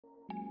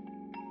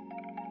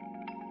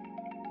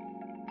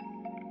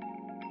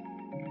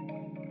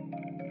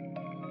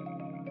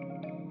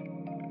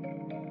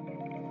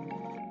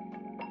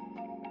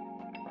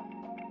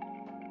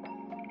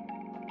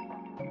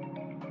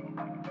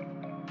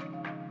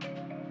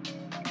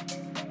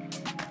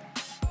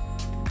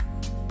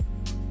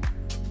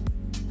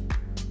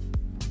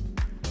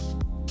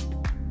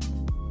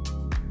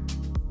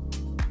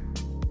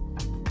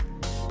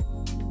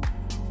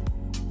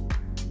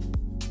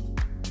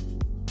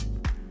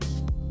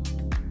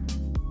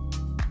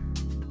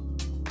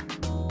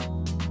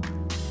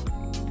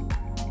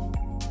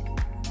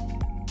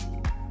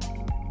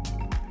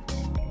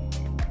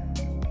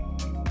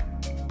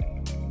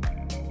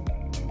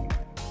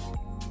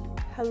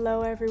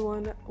Hello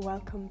everyone,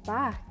 welcome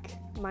back.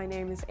 My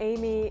name is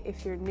Amy.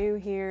 If you're new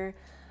here,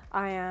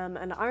 I am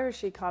an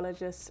Irish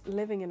ecologist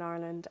living in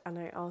Ireland, and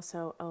I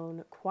also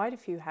own quite a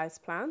few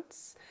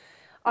houseplants.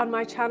 On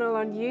my channel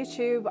on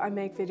YouTube, I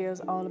make videos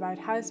all about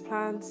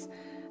houseplants,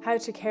 how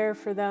to care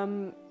for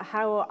them,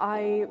 how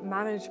I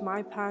manage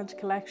my plant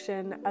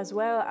collection, as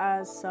well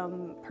as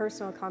some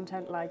personal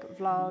content like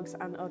vlogs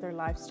and other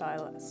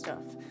lifestyle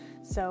stuff.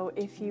 So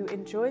if you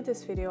enjoyed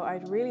this video,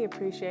 I'd really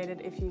appreciate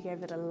it if you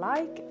gave it a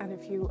like, and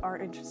if you are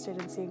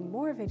interested in seeing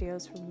more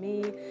videos from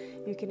me,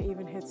 you can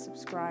even hit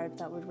subscribe.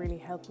 That would really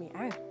help me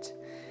out.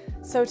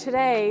 So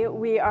today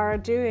we are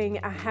doing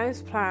a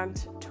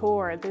houseplant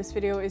tour. This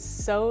video is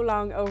so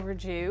long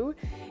overdue.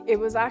 It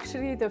was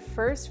actually the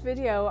first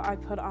video I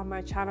put on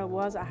my channel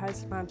was a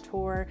houseplant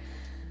tour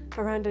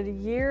around a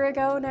year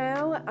ago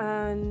now,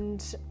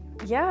 and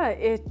yeah,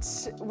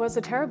 it was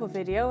a terrible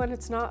video and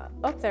it's not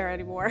up there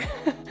anymore.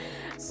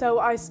 So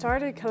I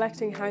started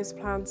collecting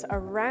houseplants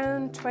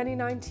around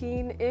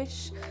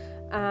 2019-ish,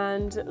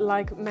 and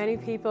like many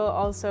people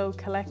also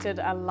collected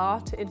a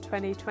lot in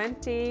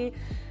 2020.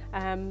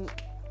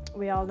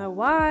 We all know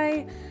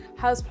why.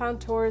 Houseplant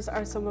tours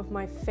are some of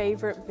my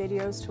favorite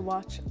videos to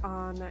watch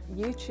on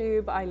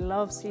YouTube. I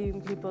love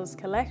seeing people's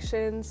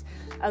collections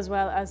as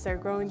well as their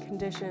growing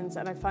conditions,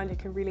 and I find it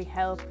can really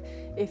help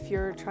if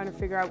you're trying to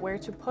figure out where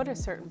to put a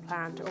certain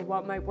plant or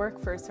what might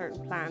work for a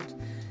certain plant.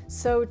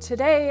 So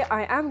today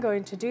I am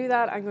going to do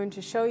that. I'm going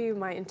to show you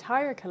my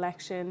entire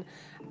collection,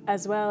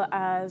 as well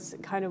as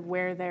kind of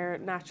where they're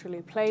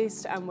naturally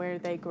placed and where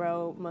they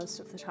grow most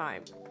of the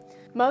time.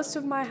 Most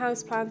of my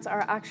houseplants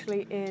are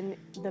actually in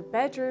the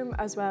bedroom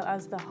as well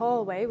as the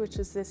hallway, which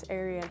is this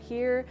area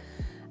here.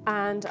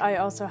 And I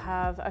also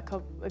have a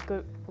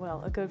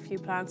good few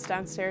plants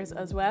downstairs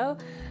as well.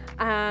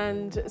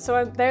 And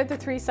so they're the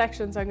three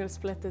sections I'm going to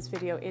split this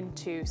video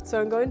into.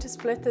 So I'm going to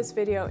split this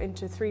video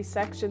into three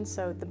sections,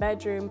 so the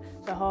bedroom,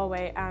 the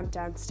hallway, and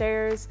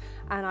downstairs.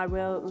 And I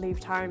will leave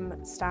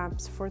time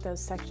stamps for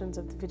those sections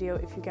of the video.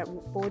 If you get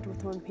bored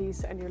with one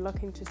piece and you're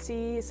looking to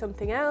see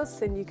something else,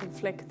 then you can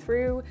flick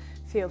through,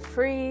 feel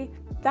free.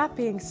 That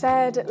being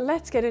said,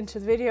 let's get into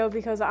the video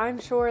because I'm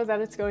sure that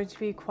it's going to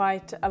be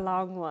quite a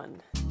long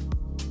one.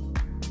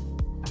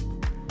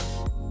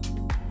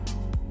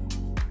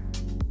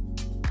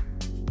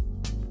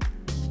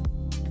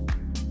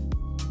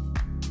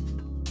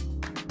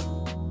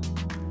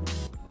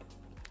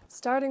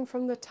 Starting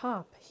from the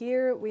top,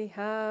 here we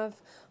have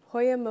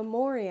Hoya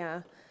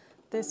memoria.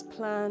 This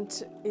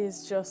plant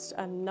is just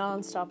a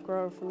non-stop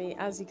grower for me.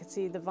 As you can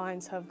see, the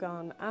vines have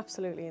gone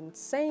absolutely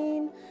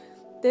insane.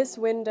 This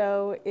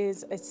window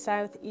is a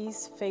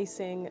southeast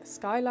facing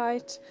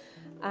skylight,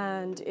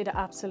 and it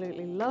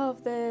absolutely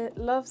loves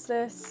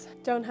this.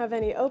 Don't have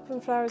any open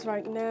flowers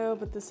right now,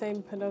 but the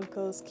same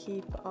peduncles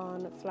keep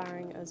on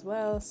flowering as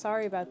well.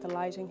 Sorry about the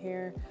lighting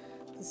here.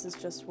 This is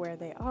just where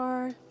they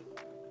are.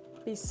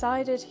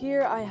 Beside it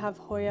here, I have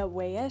Hoya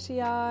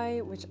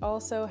quuuuite, which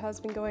also has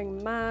been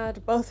going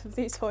mad. Both of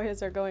these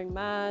Hoyas are going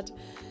mad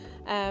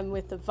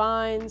with the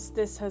vines.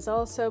 This has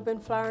also been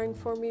flowering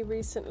for me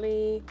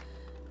recently.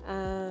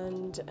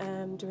 And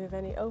do we have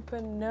any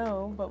open?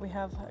 No, but we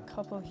have a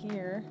couple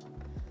here,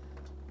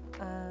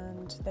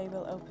 and they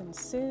will open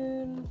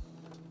soon.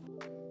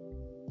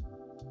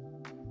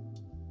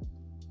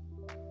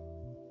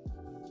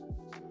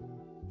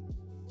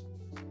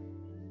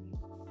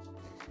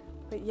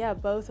 But yeah,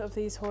 both of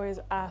these Hoyas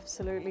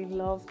absolutely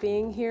love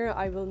being here.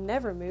 I will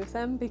never move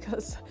them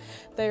because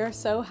they are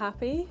so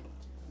happy.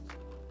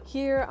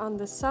 Here on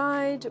the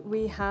side,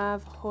 we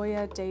have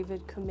Hoya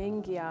David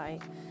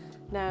Kumingii.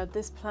 Now,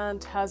 this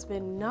plant has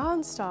been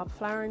non-stop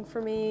flowering for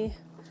me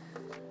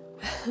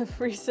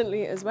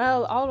recently as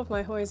well. All of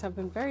my Hoyas have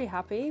been very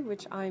happy,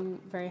 which I'm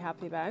very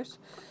happy about.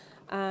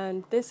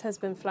 And this has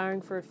been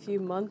flowering for a few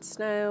months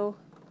now,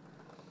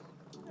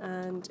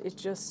 and it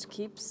just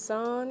keeps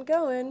on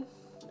going.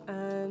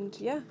 And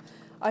yeah,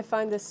 I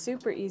find this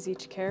super easy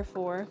to care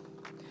for.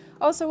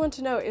 Also want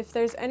to know if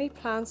there's any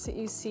plants that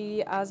you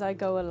see as I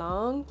go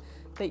along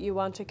that you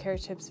want a care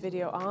tips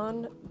video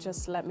on,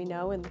 just let me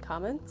know in the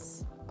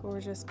comments.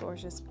 Gorgeous,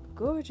 gorgeous,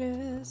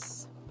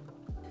 gorgeous.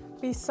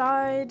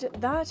 Beside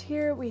that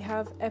here we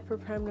have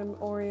Epipremnum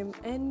aureum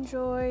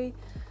enjoy,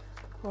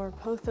 or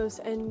Pothos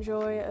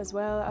enjoy as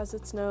well as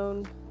it's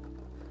known.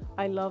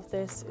 I love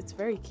this, it's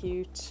very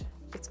cute.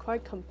 It's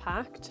quite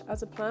compact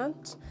as a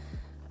plant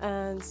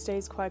and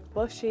stays quite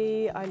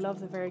bushy. I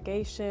love the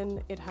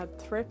variegation. It had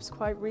thrips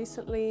quite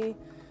recently,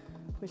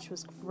 which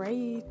was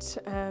great,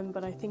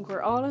 but I think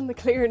we're all in the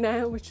clear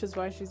now, which is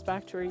why she's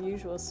back to her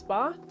usual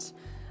spot.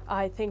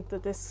 I think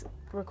that this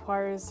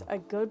requires a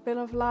good bit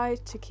of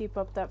light to keep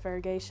up that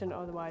variegation,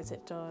 otherwise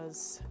it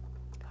does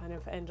kind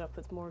of end up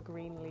with more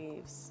green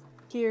leaves.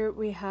 Here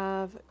we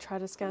have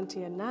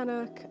Tradescantia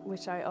nanak,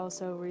 which I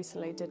also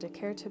recently did a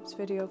care tips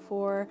video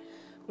for,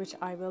 which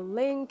I will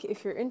link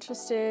if you're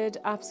interested.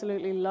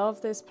 Absolutely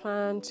love this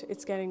plant.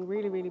 It's getting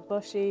really, really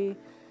bushy,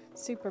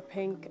 super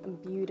pink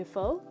and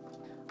beautiful.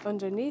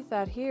 Underneath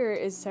that here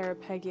is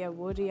Ceropegia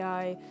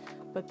woodii,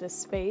 but the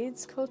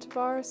spades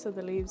cultivar, so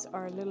the leaves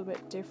are a little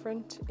bit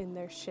different in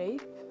their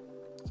shape.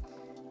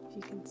 If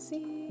you can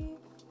see,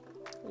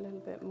 a little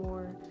bit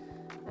more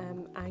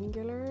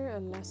angular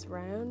and less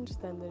round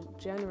than the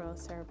general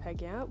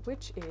Ceropegia,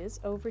 which is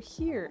over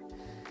here.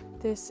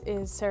 This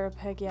is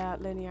Ceropegia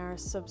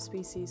linearis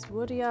subspecies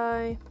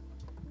woodii,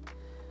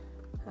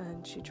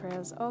 and she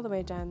trails all the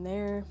way down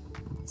there.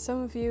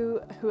 Some of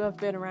you who have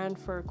been around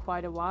for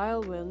quite a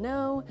while will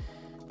know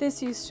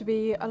this used to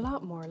be a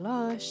lot more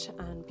lush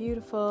and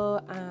beautiful,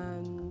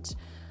 and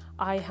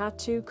I had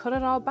to cut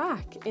it all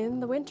back in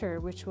the winter,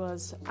 which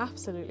was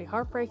absolutely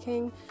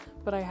heartbreaking,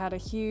 but I had a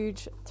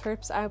huge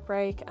thrips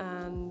outbreak,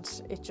 and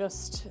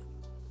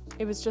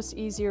it was just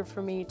easier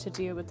for me to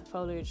deal with the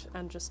foliage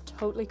and just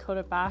totally cut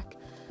it back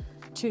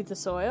to the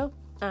soil.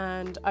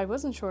 And I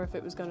wasn't sure if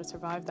it was going to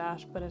survive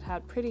that, but it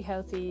had pretty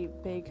healthy,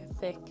 big,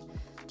 thick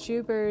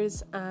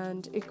tubers,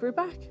 and it grew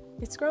back.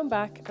 It's grown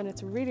back, and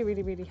it's really,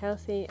 really, really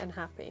healthy and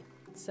happy.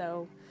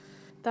 So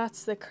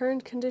that's the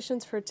current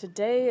conditions for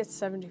today. It's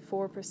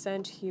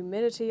 74%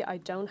 humidity. I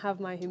don't have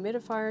my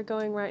humidifier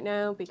going right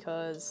now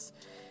because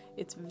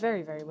it's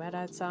very, very wet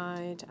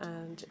outside,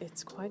 and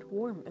it's quite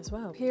warm as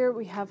well. Here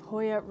we have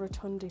Hoya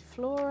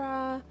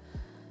rotundiflora.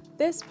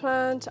 This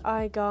plant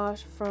I got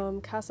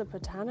from Casa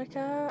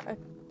Botanica.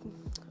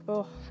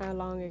 Oh, how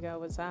long ago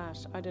was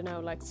that? I don't know,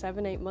 like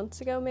 7-8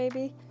 months ago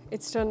maybe.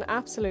 It's done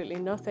absolutely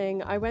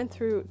nothing. I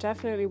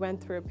definitely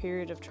went through a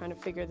period of trying to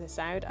figure this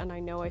out, and I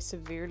know I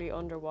severely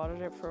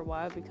underwatered it for a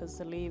while because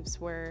the leaves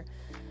were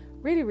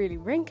really, really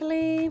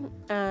wrinkly,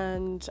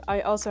 and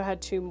I also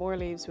had 2 more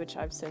leaves which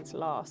I've since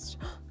lost.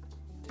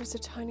 There's a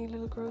tiny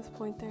little growth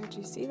point there. Do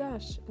you see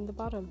that in the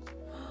bottom?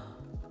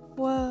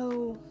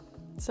 Whoa.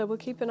 So we'll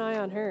keep an eye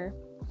on her.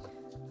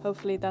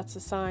 Hopefully that's a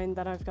sign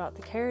that I've got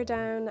the care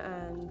down,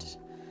 and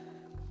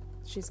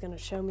she's going to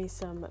show me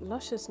some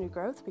luscious new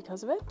growth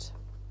because of it.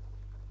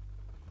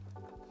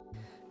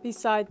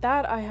 Beside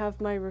that, I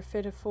have my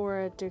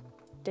Rhaphidophora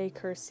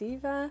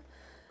decursiva.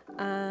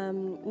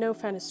 No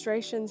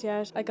fenestrations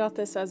yet. I got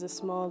this as a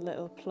small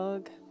little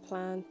plug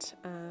plant,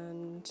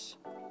 and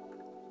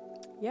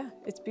yeah,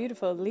 it's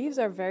beautiful. The leaves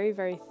are very,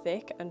 very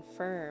thick and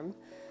firm,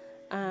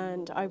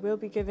 and I will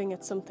be giving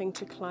it something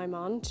to climb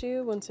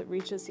onto once it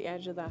reaches the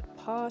edge of that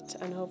pot,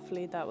 and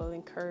hopefully that will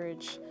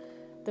encourage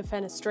the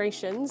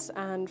fenestrations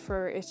and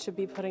for it to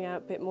be putting out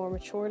a bit more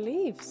mature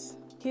leaves.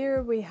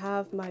 Here we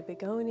have my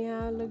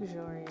Begonia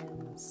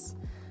luxurians.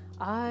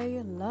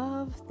 I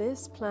love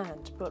this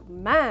plant, but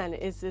man,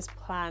 is this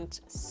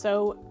plant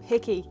so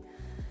picky.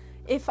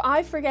 If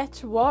I forget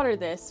to water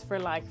this for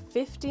like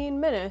 15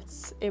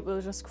 minutes, it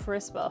will just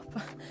crisp up.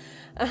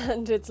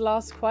 And it's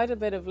lost quite a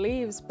bit of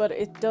leaves, but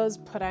it does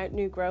put out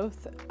new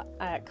growth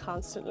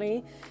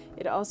constantly.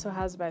 It also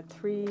has about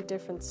 3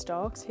 different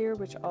stalks here,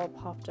 which all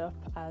popped up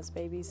as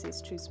babies,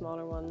 these 2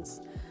 smaller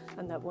ones,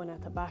 and that one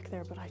at the back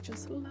there, but I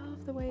just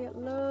love the way it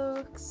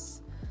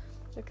looks.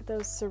 Look at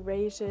those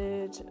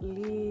serrated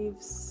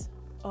leaves.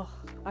 Oh,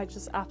 I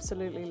just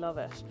absolutely love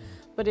it.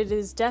 But it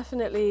is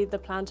definitely the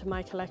plant in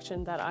my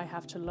collection that I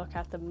have to look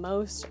at the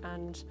most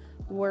and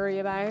worry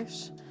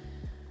about.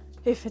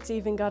 If it's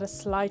even got a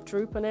slight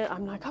droop on it,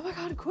 I'm like, oh my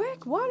God,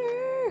 quick,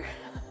 water!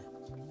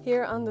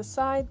 Here on the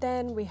side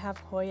then, we have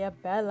Hoya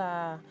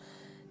bella.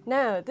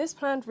 Now, this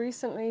plant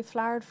recently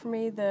flowered for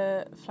me.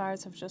 The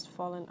flowers have just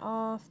fallen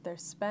off, they're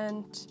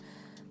spent.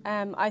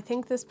 I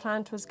think this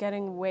plant was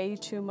getting way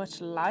too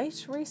much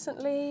light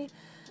recently,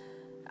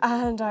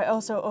 and I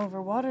also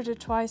overwatered it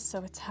twice,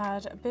 so it's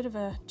had a bit of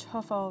a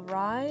tough old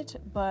ride,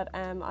 but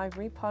I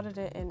repotted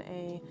it in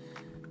a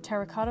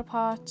terracotta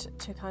pot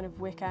to kind of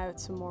wick out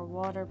some more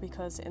water,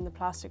 because in the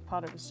plastic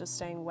pot it was just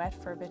staying wet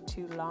for a bit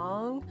too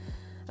long,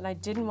 and I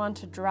didn't want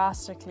to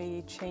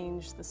drastically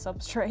change the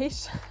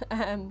substrate.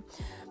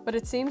 But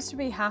it seems to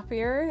be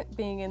happier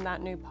being in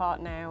that new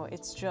pot now.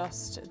 It's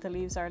just the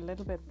leaves are a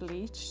little bit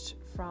bleached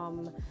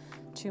from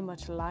too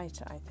much light,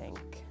 I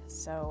think.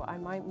 So I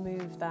might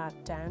move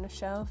that down a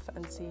shelf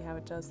and see how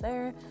it does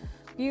there.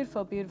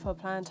 Beautiful, beautiful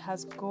plant,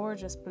 has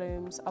gorgeous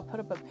blooms. I'll put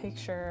up a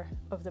picture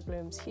of the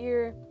blooms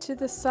here. To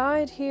the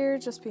side here,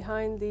 just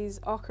behind these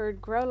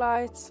ochred grow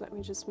lights, let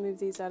me just move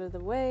these out of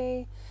the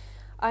way.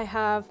 I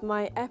have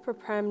my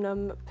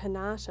Epipremnum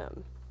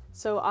pinnatum.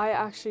 So I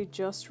actually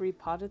just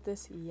repotted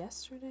this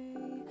yesterday.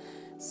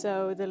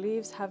 So the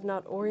leaves have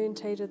not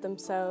orientated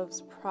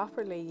themselves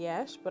properly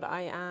yet, but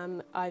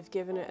I've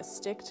given it a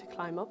stick to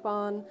climb up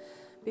on,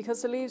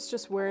 because the leaves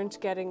just weren't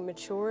getting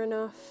mature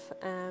enough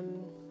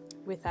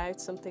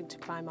without something to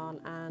climb on.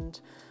 And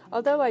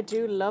although I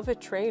do love it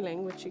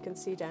trailing, which you can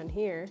see down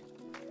here,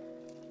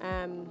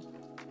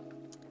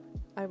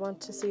 I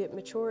want to see it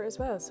mature as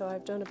well. So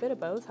I've done a bit of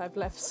both. I've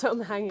left some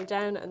hanging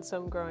down and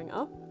some growing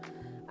up,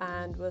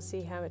 and we'll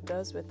see how it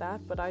does with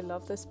that. But I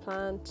love this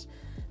plant.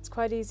 It's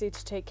quite easy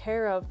to take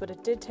care of, but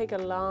it did take a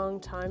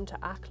long time to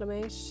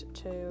acclimate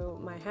to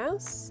my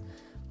house,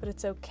 but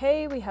it's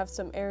okay. We have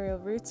some aerial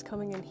roots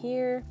coming in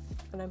here,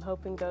 and I'm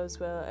hoping those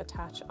will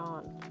attach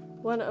on.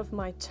 One of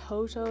my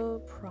total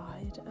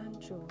pride and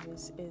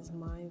joys is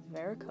my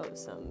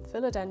verrucosum,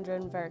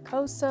 Philodendron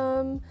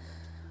verrucosum.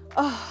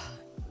 Oh,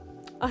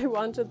 I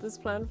wanted this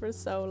plant for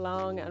so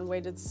long and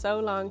waited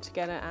so long to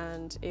get it,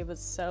 and it was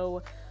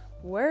so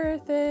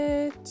worth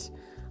it.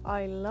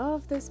 I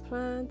love this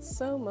plant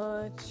so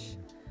much.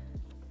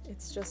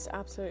 It's just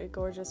absolutely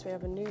gorgeous. We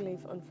have a new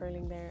leaf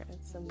unfurling there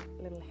and some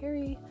little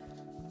hairy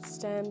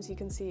stems. You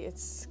can see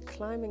it's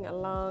climbing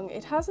along.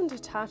 It hasn't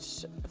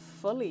attached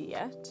fully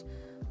yet,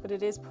 but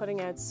it is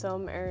putting out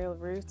some aerial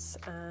roots,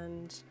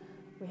 and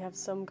we have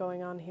some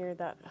going on here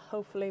that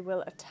hopefully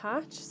will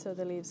attach so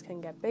the leaves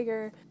can get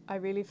bigger. I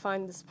really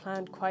find this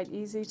plant quite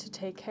easy to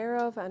take care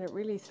of, and it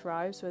really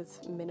thrives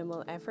with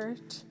minimal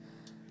effort.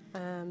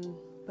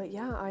 But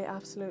yeah, I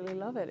absolutely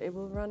love it. It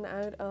will run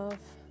out of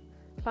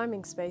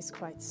climbing space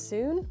quite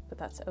soon, but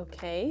that's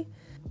okay.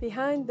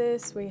 Behind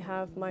this we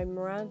have my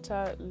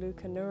Maranta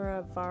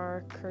leucanura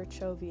var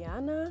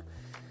kirchoviana.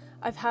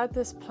 I've had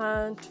this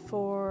plant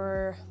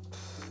for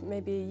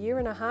maybe a year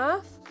and a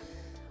half.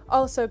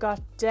 Also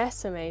got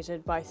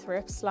decimated by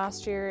thrips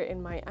last year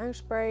in my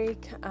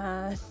outbreak,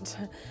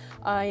 and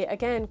I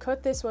again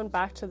cut this one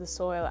back to the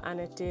soil, and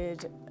it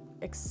did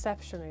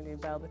exceptionally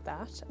well with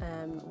that.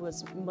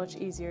 Was much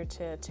easier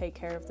to take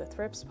care of the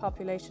thrips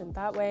population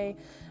that way,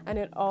 and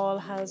it all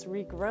has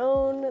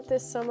regrown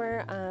this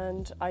summer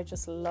and I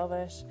just love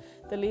it.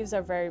 The leaves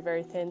are very,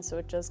 very thin, so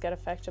it does get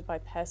affected by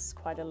pests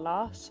quite a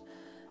lot.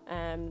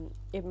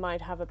 It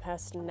might have a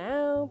pest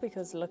now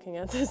because looking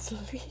at this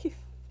leaf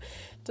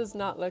does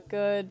not look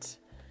good.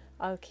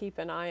 I'll keep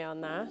an eye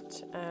on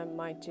that.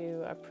 Might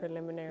do a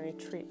preliminary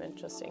treatment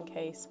just in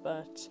case,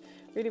 but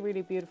really,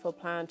 really beautiful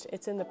plant.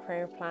 It's in the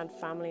prayer plant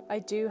family. I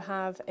do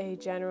have a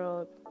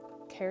general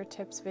care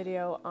tips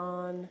video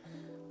on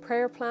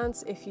prayer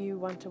plants. If you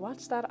want to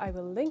watch that, I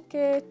will link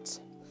it.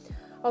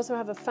 Also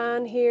have a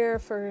fan here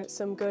for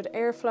some good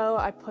airflow.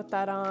 I put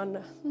that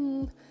on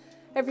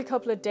every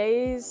couple of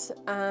days,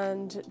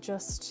 and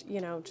just, you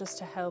know, just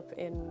to help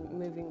in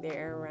moving the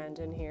air around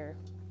in here.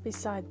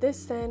 Beside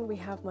this then, we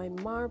have my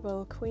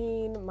marble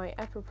queen, my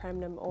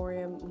Epipremnum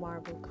aureum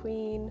marble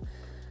queen.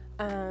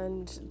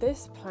 And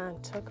this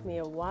plant took me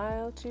a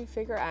while to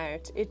figure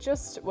out. It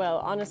just, well,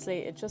 honestly,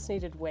 it just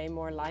needed way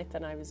more light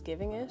than I was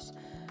giving it.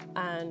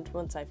 And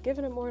once I've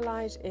given it more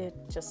light, it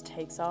just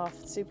takes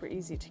off. It's super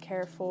easy to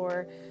care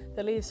for.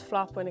 The leaves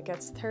flop when it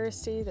gets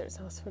thirsty. There's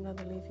also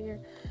another leaf here.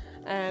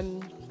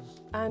 And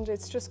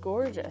it's just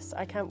gorgeous.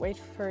 I can't wait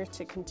for it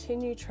to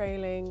continue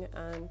trailing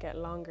and get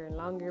longer and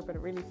longer, but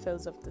it really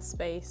fills up the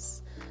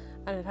space.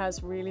 And it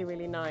has really,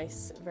 really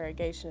nice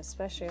variegation,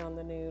 especially on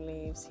the new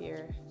leaves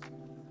here.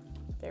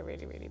 They're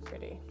really, really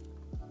pretty.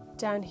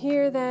 Down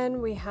here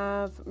then we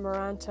have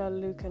Maranta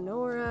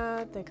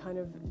leucanura, the kind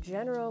of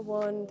general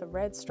one, the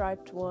red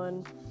striped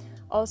one.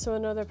 Also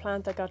another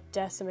plant that got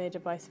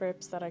decimated by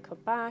thrips that I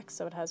cut back,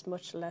 so it has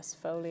much less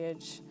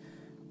foliage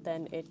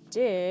than it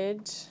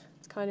did.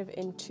 It's kind of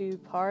in two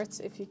parts,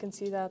 if you can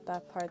see that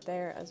part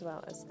there, as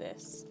well as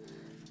this.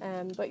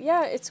 But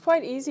yeah, it's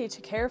quite easy to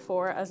care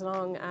for as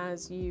long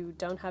as you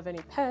don't have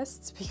any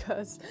pests,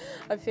 because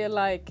I feel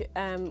like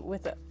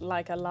with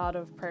like a lot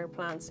of prayer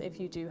plants, if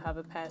you do have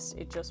a pest,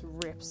 it just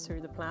rips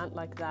through the plant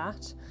like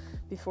that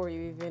before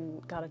you even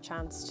got a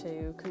chance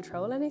to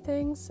control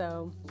anything.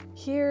 So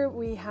here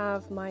we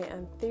have my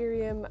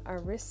Anthurium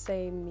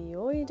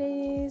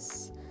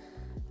erisaemoides.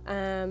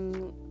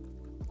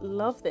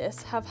 Love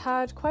this, have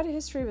had quite a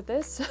history with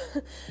this.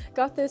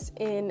 Got this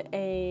in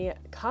a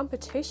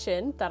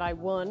competition that I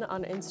won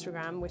on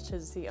Instagram, which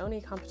is the only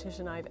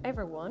competition I've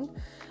ever won,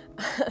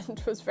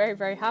 and was very,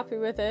 very happy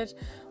with it.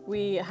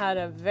 We had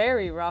a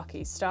very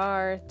rocky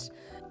start.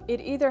 It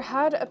either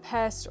had a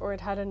pest or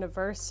it had an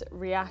adverse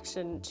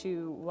reaction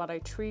to what I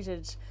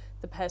treated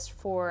the pest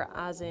for,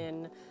 as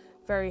in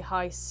very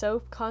high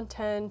soap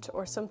content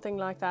or something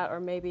like that, or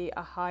maybe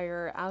a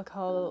higher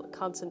alcohol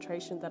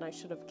concentration than I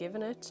should have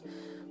given it.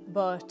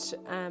 But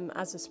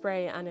as a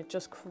spray, and it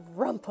just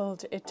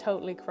crumpled, it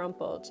totally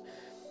crumpled.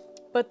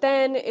 But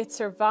then it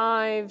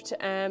survived,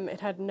 it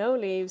had no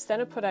leaves,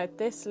 then it put out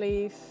this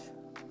leaf,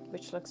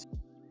 which looks,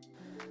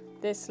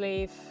 this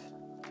leaf,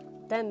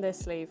 then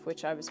this leaf,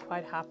 which I was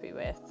quite happy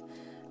with.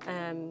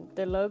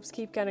 The lobes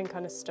keep getting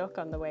kind of stuck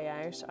on the way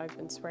out. I've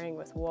been spraying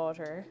with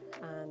water,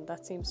 and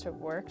that seems to have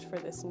worked for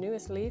this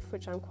newest leaf,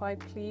 which I'm quite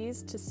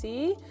pleased to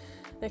see.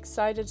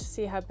 Excited to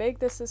see how big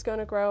this is going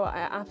to grow.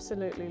 I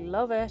absolutely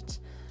love it.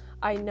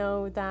 I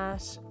know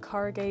that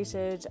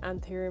corrugated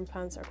Anthurium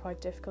plants are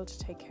quite difficult to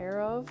take care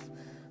of,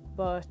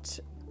 but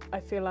I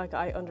feel like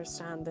I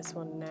understand this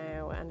one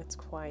now, and it's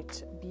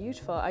quite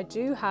beautiful. I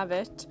do have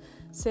it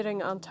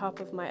sitting on top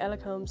of my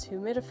Elicombs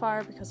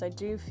humidifier because I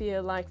do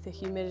feel like the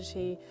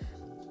humidity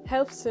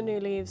helps the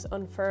new leaves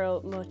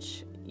unfurl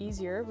much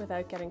easier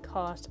without getting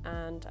caught,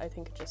 and I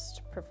think it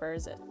just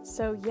prefers it.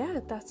 So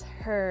yeah, that's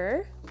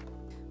her.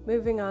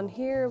 Moving on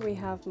here, we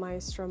have my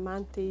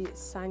Stromanthe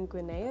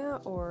sanguinea,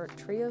 or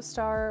trio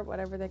star,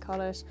 whatever they call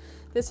it.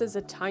 This is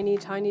a tiny,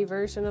 tiny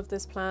version of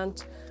this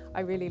plant. I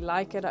really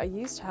like it. I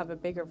used to have a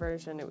bigger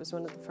version. It was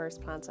one of the first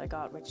plants I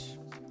got, which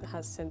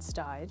has since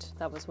died.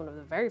 That was one of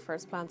the very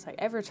first plants I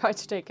ever tried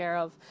to take care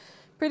of.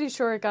 Pretty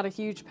sure it got a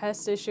huge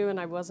pest issue and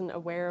I wasn't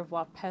aware of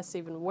what pests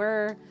even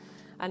were,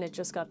 and it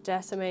just got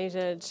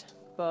decimated.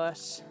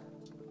 But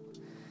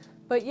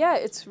yeah,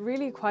 it's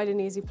really quite an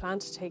easy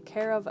plant to take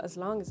care of as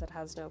long as it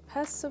has no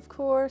pests, of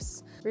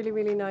course. Really,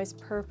 really nice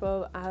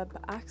purple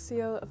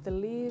abaxial of the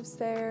leaves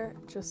there.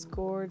 Just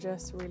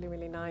gorgeous, really,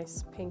 really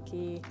nice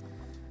pinky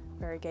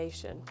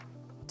variegation.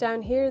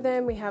 Down here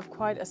then we have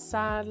quite a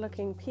sad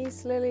looking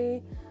peace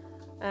lily.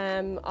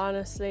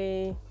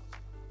 Honestly,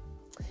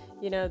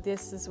 you know,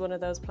 this is one of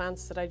those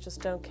plants that I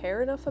just don't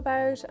care enough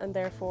about, and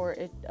therefore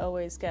it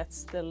always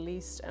gets the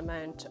least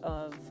amount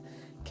of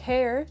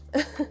care.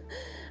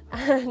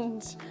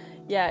 And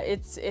yeah,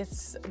 it's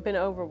been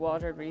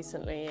overwatered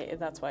recently.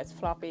 That's why it's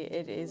floppy.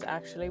 It is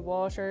actually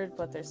watered,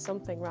 but there's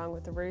something wrong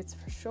with the roots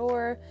for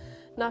sure.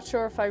 Not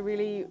sure if I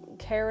really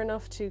care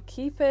enough to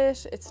keep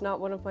it. It's not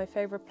one of my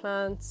favorite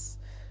plants.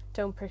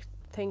 Don't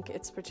think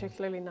it's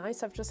particularly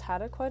nice. I've just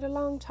had it quite a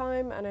long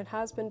time and it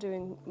has been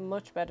doing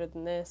much better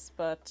than this,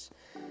 but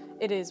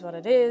it is what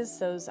it is.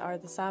 Those are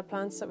the sad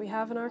plants that we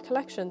have in our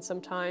collection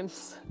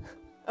sometimes.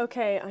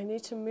 Okay, I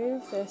need to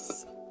move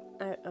this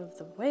out of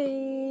the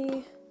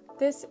way.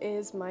 This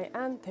is my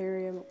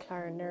Anthurium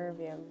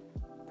clarinervium.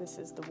 This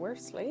is the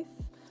worst leaf,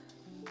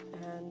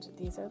 and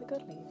these are the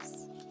good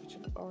leaves, which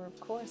are of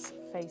course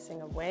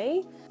facing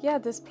away. Yeah,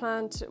 this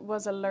plant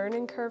was a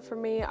learning curve for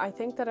me. I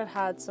think that it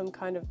had some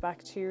kind of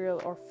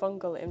bacterial or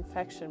fungal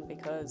infection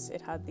because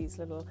it had these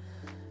little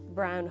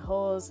brown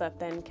holes that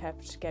then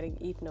kept getting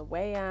eaten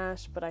away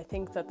at, but I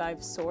think that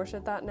I've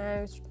sorted that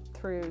now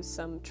through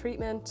some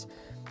treatment.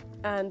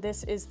 And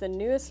this is the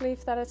newest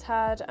leaf that it's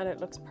had, and it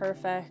looks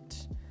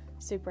perfect,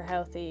 super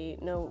healthy,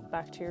 no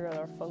bacterial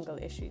or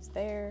fungal issues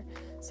there,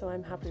 so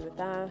I'm happy with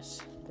that.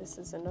 This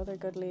is another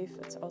good leaf.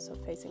 It's also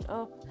facing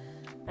up.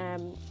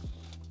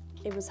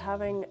 It was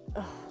having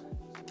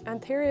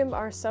Anthurium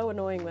are so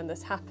annoying when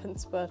this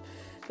happens, but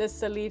this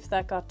is a leaf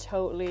that got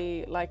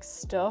totally like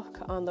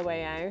stuck on the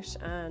way out,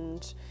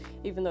 and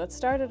even though it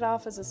started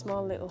off as a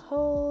small little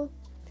hole,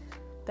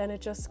 then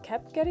it just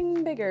kept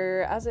getting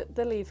bigger as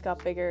the leaf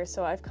got bigger.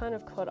 So I've kind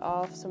of cut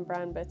off some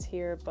brown bits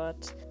here,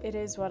 but it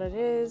is what it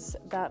is.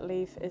 That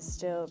leaf is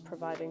still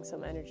providing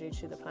some energy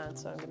to the plant,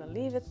 so I'm going to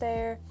leave it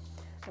there.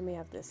 And we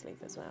have this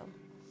leaf as well.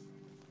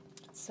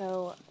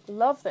 So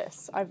love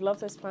this. I've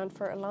loved this plant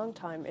for a long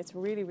time. It's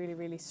really, really,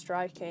 really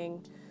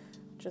striking,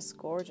 just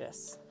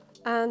gorgeous.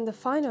 And the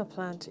final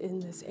plant in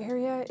this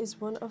area is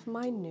one of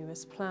my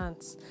newest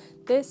plants.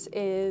 This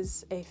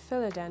is a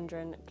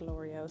Philodendron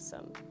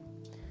gloriosum.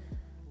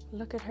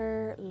 Look at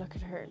her, look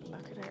at her,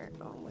 look at her.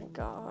 Oh my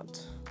God.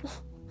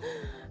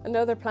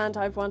 Another plant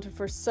I've wanted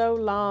for so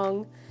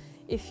long.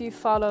 If you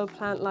follow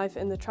Plant Life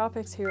in the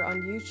Tropics here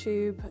on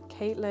YouTube,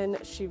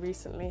 Caitlin, she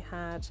recently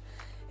had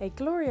a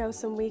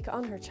gloriosum week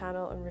on her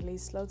channel and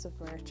released loads of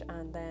merch,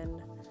 and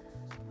then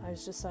I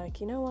was just like,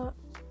 you know what?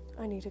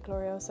 I need a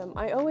gloriosum.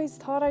 I always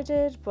thought I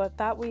did, but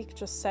that week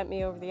just sent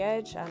me over the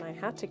edge and I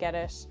had to get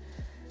it.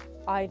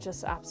 I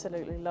just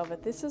absolutely love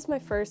it. This is my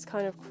first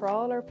kind of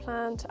crawler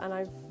plant, and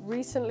I've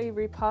recently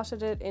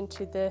repotted it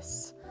into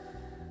this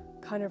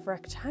kind of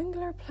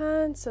rectangular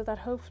plant so that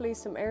hopefully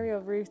some aerial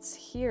roots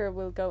here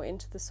will go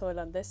into the soil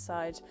on this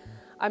side.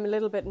 I'm a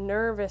little bit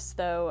nervous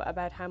though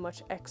about how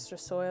much extra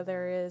soil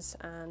there is,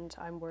 and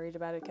I'm worried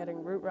about it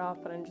getting root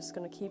rot, but I'm just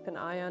going to keep an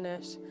eye on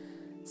it,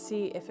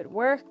 see if it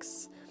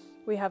works.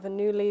 We have a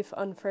new leaf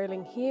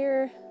unfurling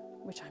here,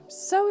 which I'm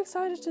so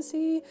excited to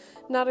see.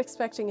 Not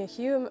expecting a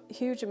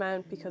huge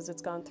amount because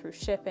it's gone through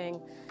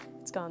shipping,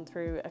 it's gone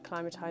through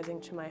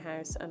acclimatizing to my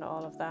house and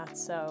all of that,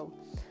 so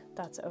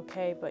that's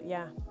okay. But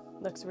yeah,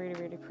 looks really,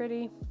 really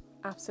pretty.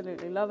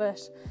 Absolutely love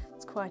it.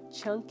 It's quite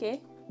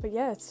chunky, but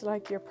yeah, it's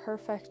like your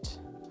perfect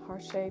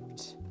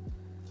heart-shaped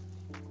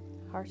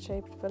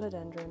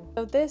philodendron.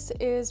 So this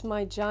is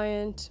my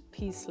giant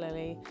peace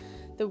lily.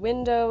 The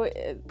window,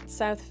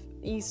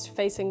 southeast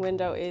facing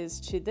window, is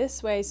to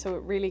this way, so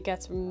it really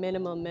gets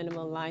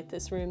minimal light.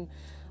 This room,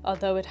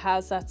 although it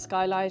has that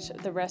skylight,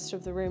 the rest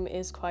of the room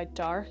is quite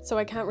dark, so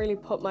I can't really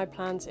put my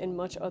plants in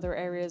much other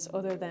areas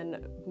other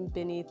than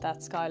beneath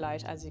that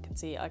skylight. As you can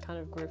see, I kind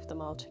of grouped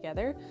them all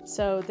together.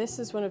 So this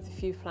is one of the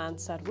few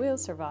plants that will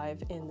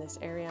survive in this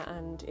area,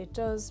 and it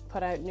does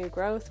put out new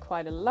growth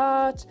quite a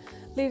lot.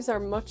 Leaves are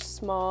much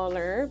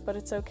smaller, but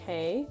it's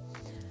okay.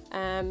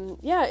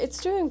 Yeah,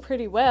 it's doing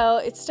pretty well.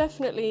 It's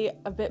definitely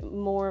a bit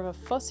more of a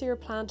fussier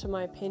plant in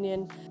my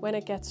opinion. When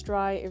it gets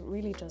dry, it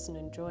really doesn't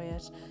enjoy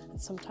it,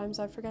 and sometimes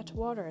I forget to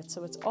water it,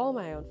 so it's all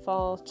my own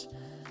fault.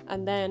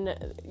 And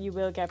then you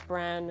will get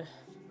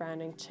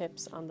browning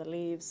tips on the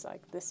leaves,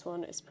 like this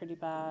one is pretty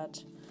bad.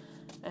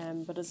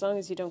 But as long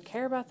as you don't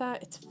care about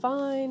that, it's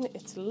fine.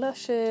 It's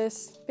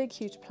luscious, big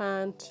huge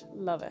plant,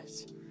 love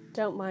it.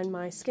 Don't mind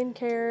my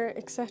skincare,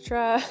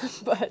 etc.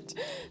 But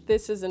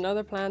this is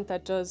another plant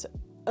that does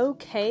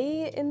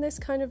okay in this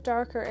kind of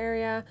darker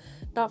area.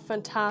 Not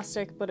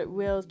fantastic, but it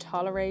will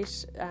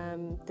tolerate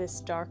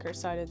this darker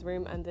side of the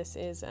room. And this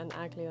is an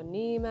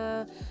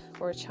aglaonema,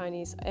 or a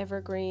Chinese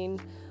evergreen.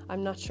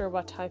 I'm not sure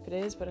what type it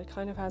is, but it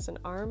kind of has an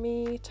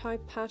army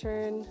type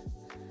pattern.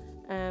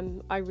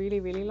 I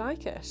really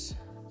like it.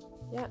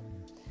 Yeah.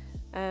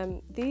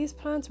 These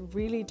plants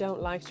really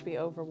don't like to be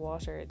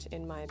overwatered,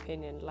 in my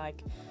opinion.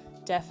 Like,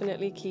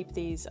 definitely keep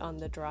these on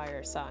the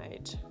drier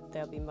side.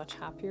 They'll be much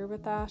happier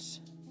with that.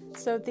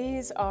 So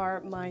these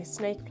are my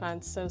snake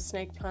plants. So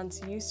snake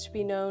plants used to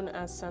be known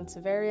as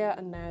Sansevieria,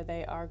 and now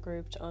they are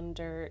grouped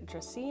under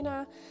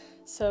Dracaena.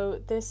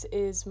 So this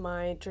is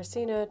my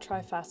Dracaena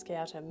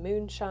trifasciata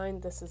moonshine.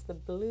 This is the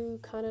blue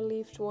kind of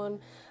leafed one.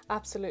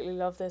 Absolutely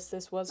love this.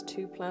 This was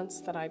 2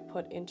 plants that I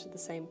put into the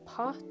same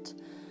pot.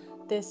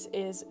 This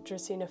is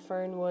Dracaena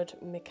fernwood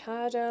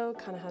mikado,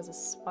 kind of has a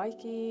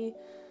spiky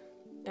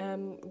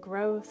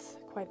growth,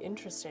 quite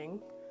interesting.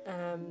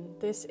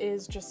 This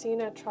is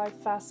Dracaena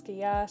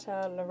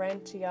trifasciata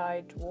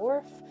laurentii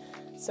dwarf.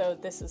 So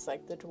this is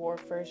like the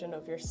dwarf version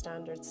of your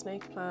standard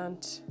snake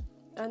plant.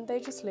 And they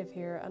just live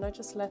here, and I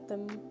just let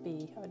them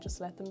be. I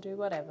just let them do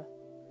whatever.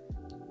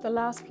 The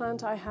last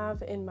plant I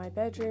have in my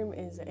bedroom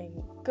is a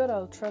good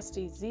old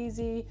trusty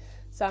ZZ,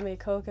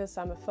 Samiococa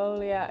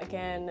samifolia.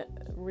 Again,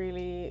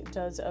 really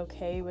does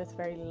okay with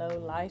very low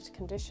light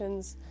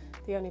conditions.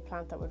 The only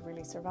plant that would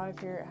really survive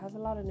here. It has a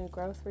lot of new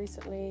growth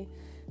recently.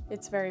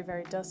 It's very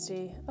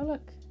dusty. Oh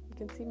look, you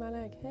can see my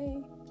leg, hey,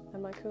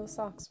 and my cool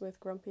socks with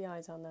grumpy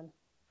eyes on them.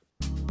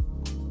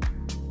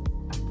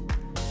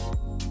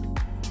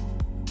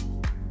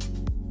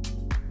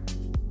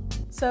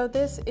 So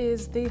this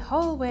is the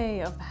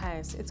hallway of the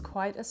house. It's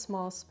quite a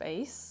small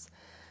space.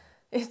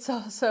 It's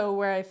also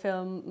where I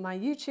film my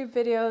YouTube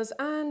videos,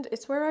 and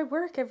it's where I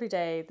work every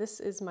day. This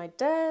is my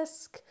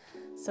desk,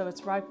 so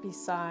it's right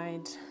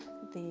beside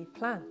the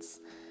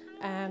plants.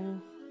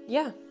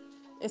 Yeah,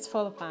 it's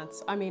full of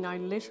plants. I mean, I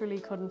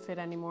literally couldn't fit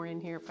any more in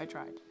here if I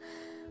tried.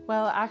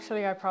 Well,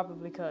 actually I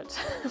probably could,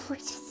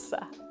 which is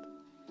sad.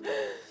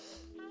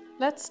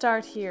 Let's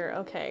start here,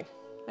 okay.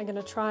 I'm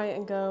gonna try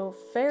and go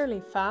fairly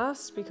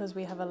fast because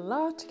we have a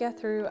lot to get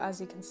through,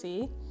 as you can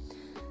see.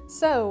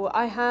 So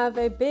I have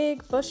a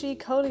big bushy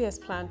coleus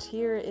plant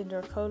here,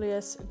 indoor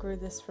coleus. Grew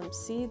this from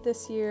seed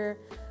this year.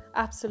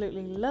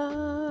 Absolutely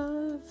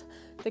love.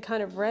 The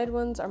kind of red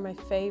ones are my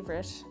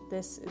favorite.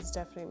 This is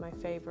definitely my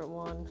favorite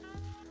one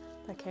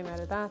that came out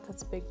of that.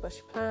 That's a big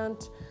bushy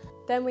plant.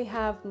 Then we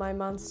have my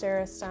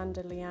Monstera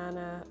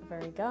standeliana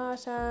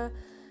variegata.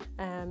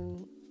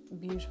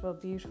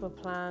 Beautiful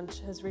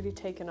plant, has really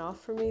taken off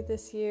for me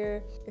this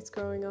year. It's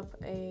growing up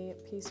a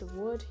piece of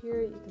wood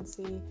here. You can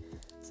see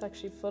it's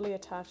actually fully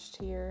attached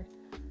here,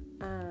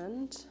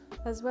 and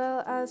as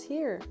well as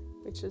here,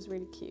 which is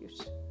really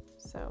cute.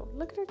 So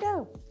look at her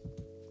go.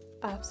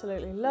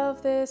 Absolutely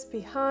love this.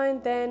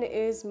 Behind then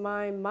is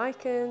my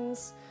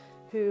Micans,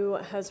 who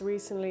has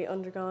recently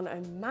undergone a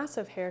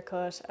massive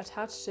haircut.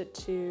 Attached it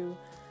to,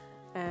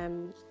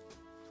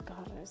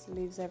 God, there's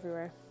leaves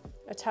everywhere.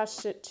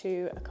 Attached it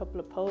to a couple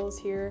of poles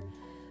here,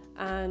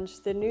 and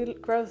the new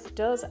growth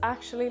does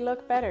actually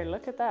look better.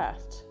 Look at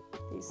that.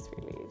 These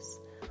 3 leaves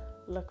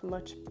look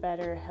much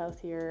better,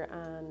 healthier,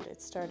 and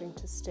it's starting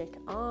to stick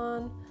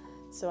on.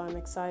 So I'm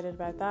excited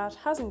about that.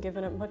 Hasn't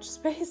given it much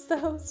space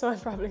though, so I'm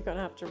probably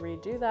gonna have to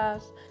redo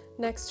that.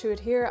 Next to it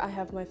here, I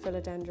have my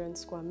Philodendron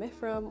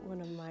squamifera,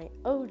 one of my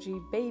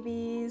OG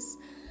babies,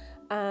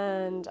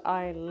 and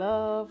I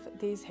love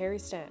these hairy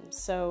stems.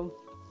 So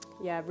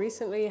yeah,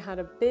 recently had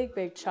a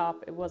big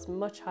chop. It was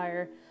much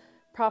higher,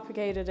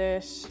 propagated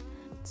it.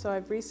 So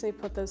I've recently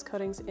put those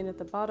cuttings in at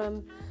the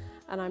bottom,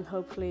 and I'm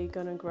hopefully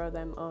gonna grow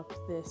them up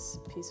this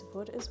piece of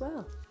wood as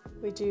well.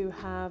 We do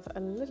have a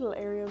little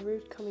aerial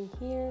root coming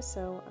here,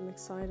 so I'm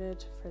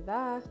excited for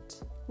that.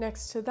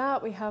 Next to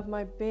that, we have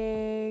my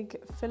big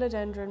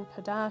Philodendron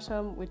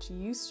pedatum, which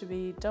used to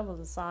be double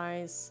the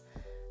size.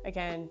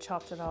 Again,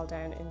 chopped it all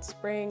down in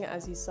spring,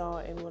 as you saw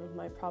in one of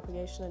my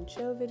propagation and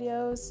chill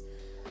videos.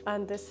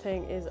 And this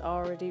thing is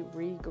already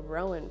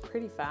regrowing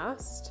pretty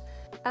fast.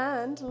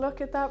 And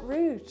look at that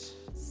root,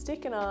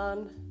 sticking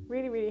on,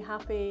 really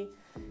happy.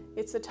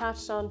 It's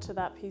attached onto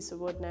that piece of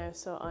wood now,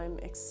 so I'm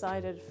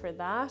excited for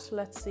that.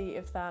 Let's see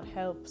if that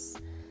helps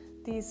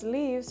these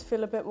leaves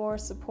feel a bit more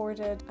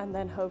supported, and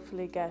then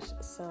hopefully get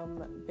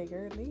some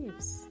bigger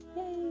leaves.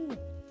 Yay!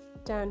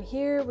 Down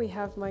here we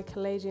have my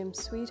Caladium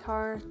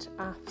Sweetheart.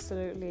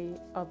 Absolutely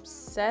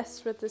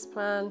obsessed with this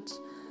plant.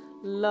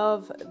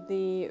 Love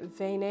the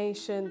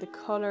veination, the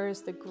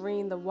colors, the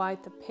green, the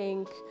white, the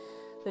pink,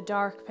 the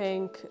dark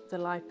pink, the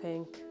light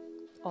pink,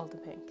 all the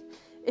pink.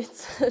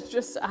 It's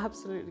just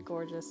absolutely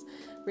gorgeous.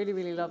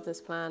 Really love this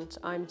plant.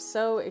 I'm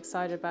so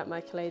excited about my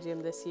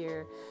Caladium this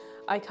year.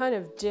 I kind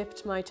of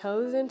dipped my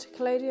toes into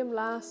Caladium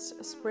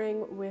last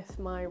spring with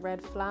my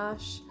Red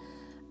Flash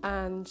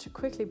and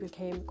quickly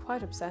became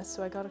quite obsessed.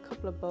 So I got a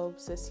couple of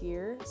bulbs this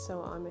year,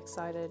 so I'm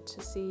excited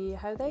to see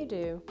how they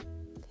do.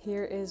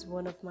 Here is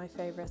one of my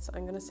favorites.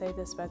 I'm going to say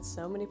this about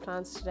so many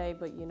plants today,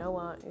 but you know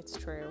what? It's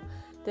true.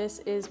 This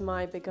is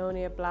my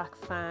begonia black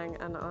fang,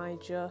 and I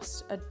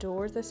just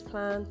adore this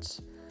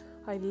plant.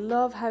 I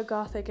love how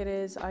gothic it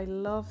is. I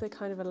love the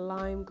kind of a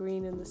lime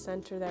green in the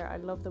center there. I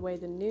love the way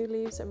the new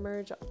leaves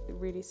emerge,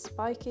 really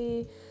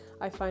spiky.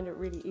 I find it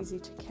really easy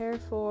to care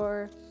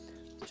for.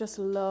 Just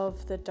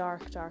love the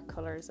dark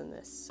colors in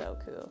this, so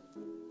cool.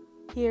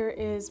 Here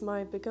is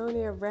my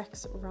begonia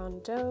Rex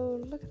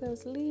Rondeau. Look at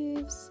those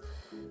leaves.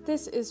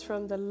 This is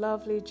from the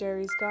lovely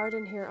Jerry's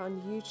Garden here on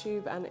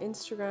YouTube and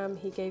Instagram.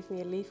 He gave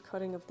me a leaf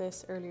cutting of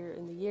this earlier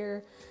in the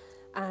year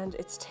and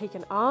it's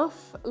taken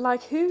off.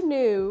 Like, who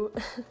knew?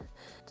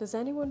 Does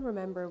anyone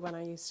remember when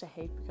I used to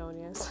hate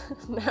begonias?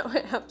 Now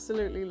I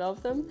absolutely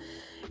love them.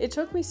 It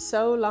took me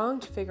so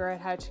long to figure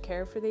out how to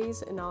care for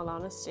these, in all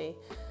honesty.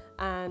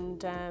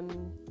 And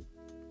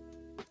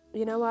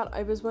you know what?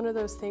 It was one of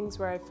those things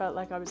where I felt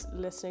like I was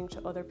listening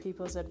to other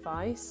people's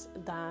advice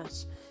that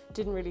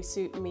didn't really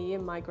suit me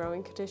and my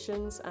growing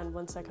conditions. And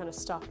once I kind of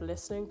stopped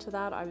listening to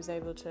that, I was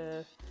able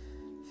to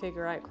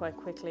figure out quite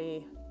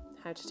quickly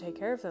how to take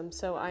care of them.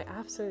 So I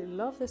absolutely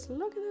love this.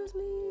 Look at those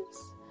leaves.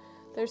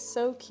 They're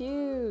so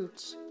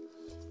cute.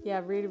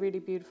 Yeah, really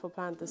beautiful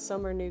plant. The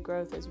summer new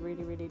growth is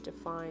really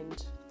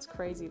defined. It's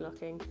crazy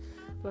looking.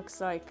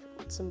 Looks like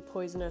some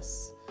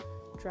poisonous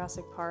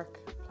Jurassic Park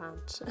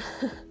plant.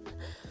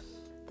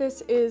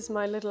 This is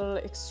my little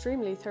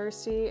extremely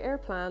thirsty air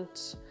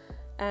plant.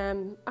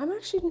 I'm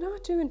actually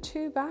not doing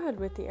too bad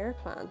with the air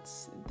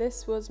plants.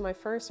 This was my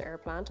first air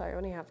plant. I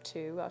only have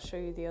two. I'll show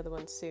you the other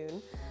one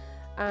soon.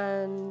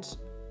 And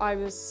I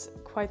was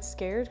quite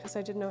scared because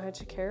I didn't know how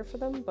to care for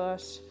them,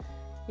 but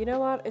you know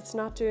what? It's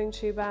not doing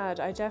too bad.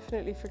 I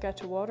definitely forget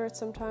to water it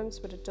sometimes,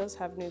 but it does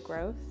have new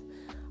growth.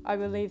 I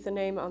will leave the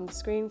name on the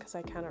screen because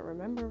I cannot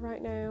remember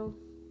right now,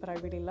 but I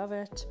really love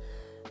it.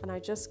 And I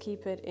just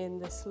keep it in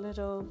this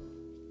little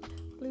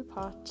blue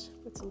pot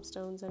with some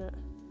stones in it.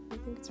 I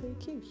think it's really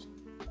cute.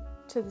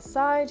 To the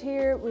side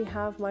here, we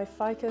have my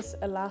Ficus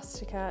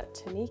elastica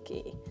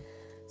taniki.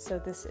 So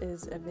this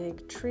is a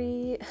big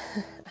tree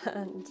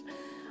and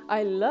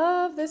I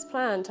love this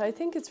plant. I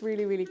think it's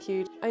really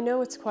cute. I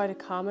know it's quite a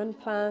common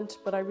plant,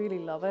 but I really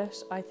love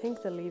it. I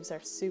think the leaves are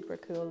super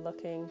cool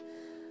looking.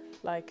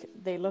 Like,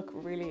 they look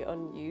really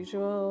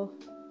unusual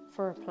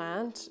for a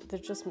plant. They're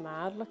just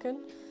mad looking.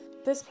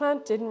 This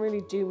plant didn't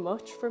really do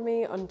much for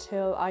me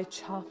until I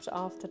chopped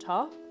off the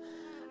top.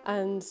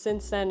 And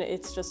since then,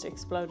 it's just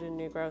exploded in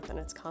new growth and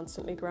it's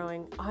constantly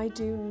growing. I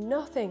do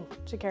nothing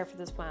to care for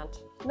this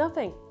plant.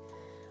 Nothing.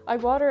 I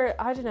water it,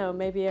 I don't know,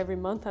 maybe every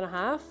month and a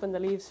half when the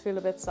leaves feel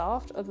a bit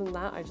soft. Other than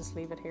that, I just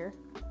leave it here.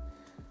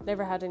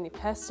 Never had any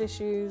pest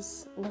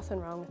issues. Nothing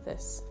wrong with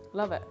this.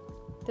 Love it.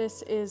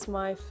 This is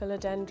my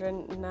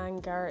Philodendron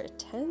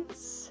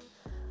Nangaritense.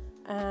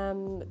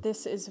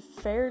 This is a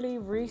fairly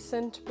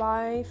recent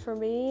buy for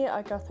me.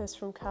 I got this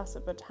from Casa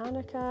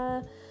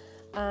Botanica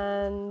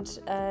and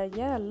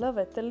yeah, love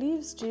it. The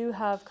leaves do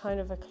have kind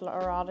of a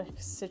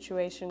chlorotic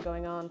situation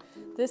going on.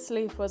 This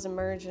leaf was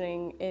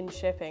emerging in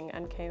shipping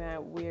and came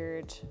out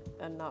weird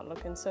and not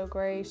looking so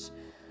great.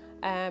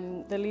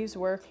 The leaves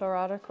were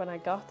chlorotic when I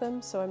got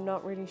them, so I'm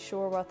not really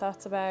sure what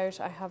that's about.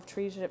 I have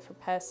treated it for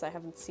pests. I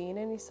haven't seen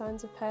any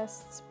signs of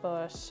pests,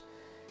 but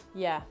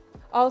yeah.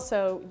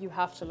 Also, you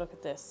have to look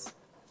at this.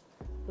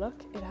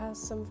 Look, it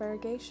has some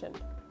variegation,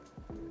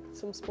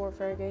 some spore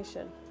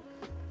variegation.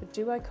 But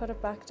do I cut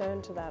it back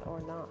down to that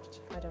or not?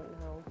 I don't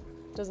know.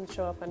 It doesn't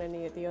show up on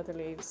any of the other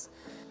leaves.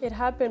 It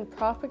had been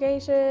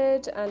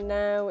propagated and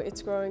now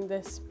it's growing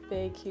this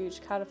big,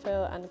 huge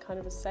caterpillar and kind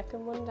of a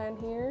second one down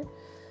here.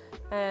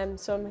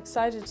 So I'm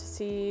excited to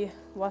see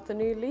what the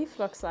new leaf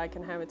looks like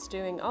and how it's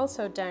doing.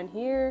 Also down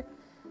here,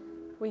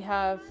 we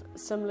have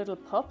some little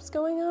pups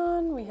going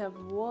on. We have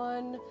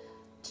 1,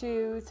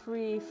 2,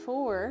 3,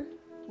 4,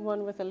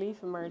 one with a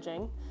leaf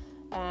emerging.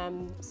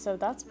 So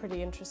that's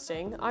pretty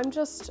interesting. I'm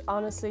just,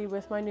 honestly,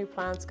 with my new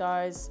plants,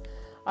 guys,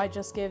 I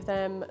just give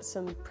them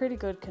some pretty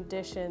good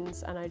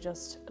conditions and I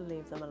just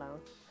leave them alone.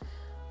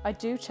 I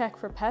do check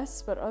for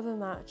pests, but other than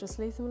that, just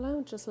leave them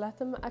alone. Just let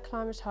them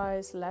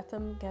acclimatize, let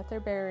them get their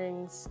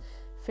bearings,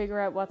 figure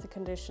out what the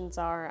conditions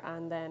are,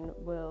 and then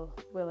we'll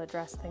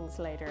address things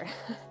later.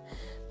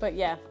 But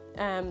yeah,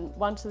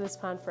 wanted this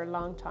plant for a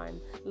long time.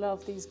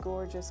 Love these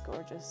gorgeous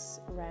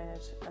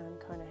red and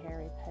kind of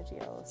hairy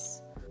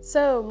petioles.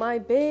 So my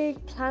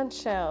big plant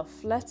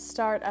shelf. Let's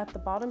start at the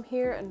bottom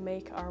here and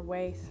make our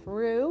way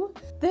through.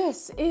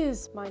 This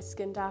is my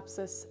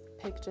Scindapsus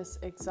Pictus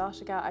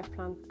exotica. I've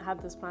had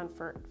this plant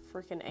for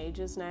freaking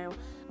ages now.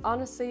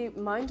 Honestly,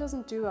 mine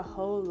doesn't do a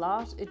whole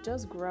lot. It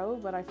does grow,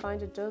 but I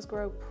find it does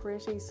grow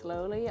pretty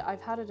slowly.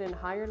 I've had it in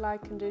higher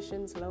light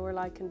conditions, lower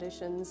light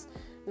conditions.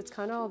 It's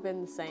kind of all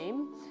been the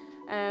same.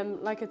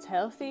 Like, it's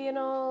healthy and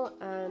all,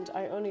 and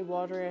I only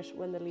water it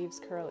when the leaves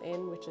curl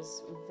in, which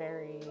is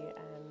very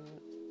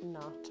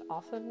not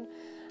often.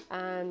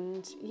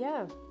 And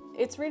yeah,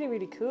 it's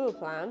really cool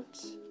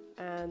plant,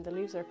 and the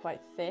leaves are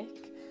quite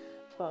thick.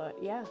 but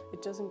yeah,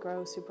 it doesn't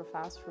grow super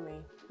fast for me.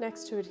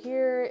 Next to it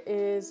here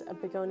is a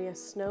begonia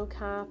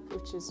snowcap,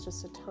 which is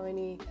just a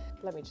tiny,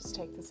 let me just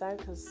take this out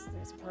because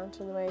there's a plant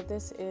in the way.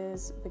 This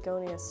is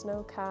begonia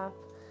snowcap.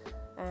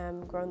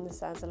 Grown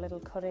this as a little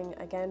cutting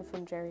again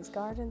from Jerry's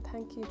garden.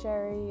 Thank you,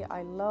 Jerry.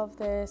 I love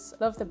this.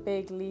 Love the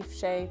big leaf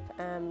shape.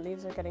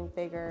 Leaves are getting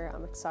bigger.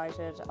 I'm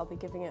excited. I'll be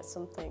giving it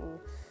something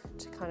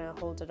to kind of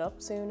hold it up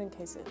soon in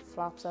case it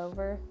flops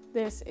over.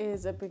 This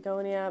is a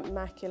begonia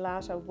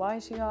maculata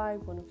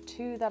whitei, one of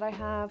two that I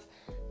have.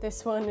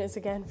 This one is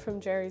again from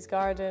Jerry's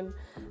garden.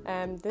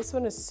 This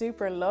one is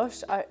super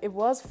lush. It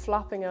was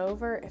flopping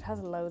over. It has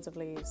loads of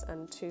leaves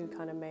and two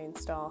kind of main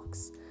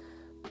stalks.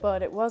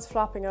 But it was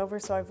flopping over,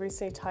 so I've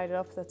recently tied it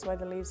up. That's why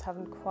the leaves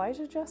haven't quite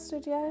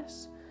adjusted yet.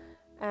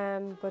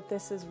 But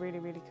this is really,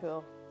 really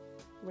cool.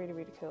 Really,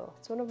 really cool.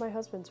 It's one of my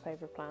husband's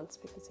favorite plants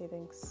because he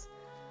thinks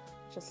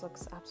it just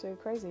looks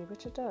absolutely crazy,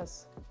 which it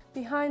does.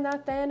 Behind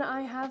that then,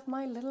 I have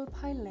my little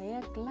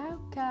Pilea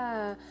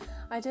glauca.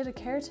 I did a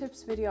care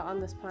tips video on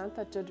this plant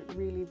that did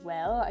really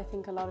well. I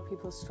think a lot of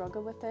people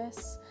struggle with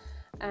this.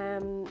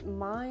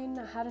 Mine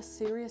had a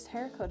serious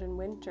haircut in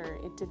winter.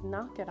 It did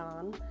not get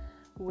on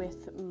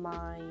with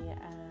my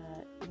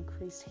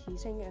increased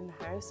heating in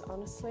the house,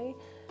 honestly.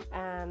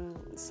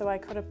 So I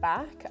cut it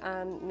back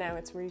and now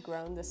it's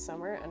regrown this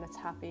summer and it's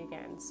happy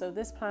again. So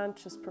this plant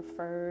just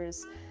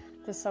prefers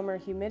the summer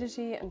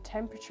humidity and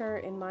temperature,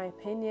 in my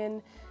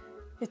opinion.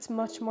 It's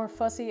much more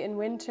fussy in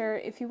winter.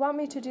 If you want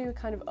me to do a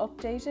kind of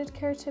updated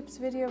care tips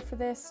video for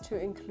this to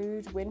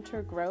include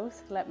winter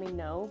growth, let me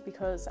know,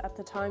 because at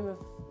the time of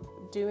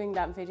doing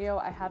that video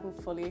I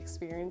hadn't fully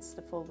experienced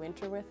the full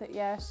winter with it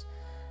yet.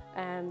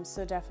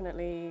 So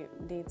definitely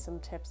need some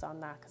tips on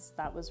that, because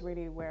that was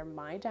really where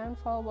my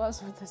downfall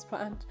was with this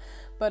plant.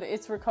 But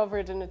it's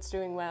recovered and it's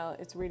doing well.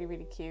 It's really,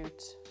 really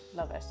cute.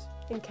 Love it.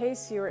 In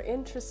case you're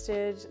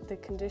interested, the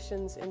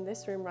conditions in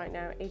this room right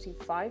now,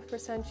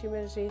 85%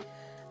 humidity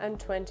and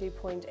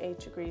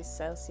 20.8 degrees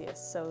Celsius.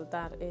 So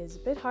that is a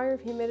bit higher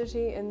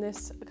humidity in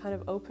this kind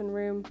of open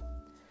room.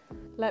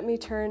 Let me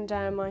turn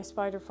down my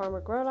Spider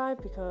Farmer grow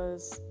light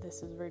because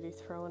this is really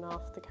throwing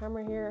off the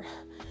camera here.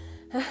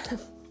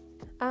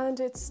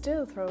 And it's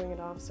still throwing it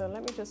off, so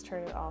let me just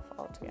turn it off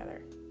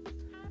altogether.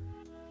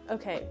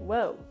 Okay,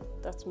 whoa,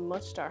 that's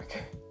much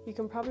darker. You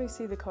can probably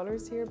see the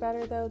colors here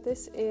better though.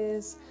 This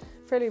is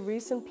a fairly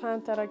recent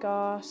plant that I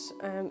got.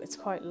 It's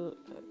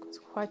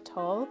quite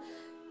tall.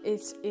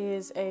 It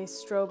is a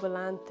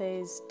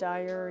Strobilanthes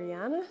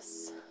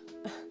diurianus.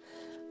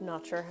 I'm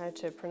not sure how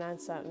to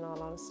pronounce that in all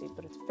honesty,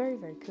 but it's very,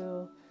 very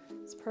cool.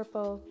 It's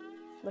purple,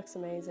 looks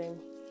amazing.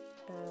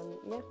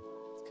 Yeah,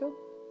 it's cool.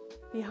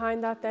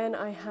 Behind that then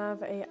I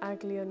have a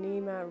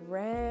Aglaonema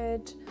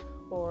red,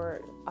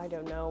 or I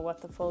don't know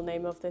what the full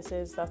name of this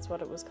is. That's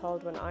what it was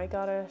called when I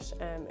got it.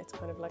 It's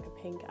kind of like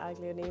a pink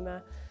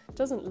Aglaonema. It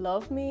doesn't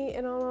love me,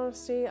 in all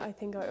honesty. I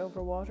think I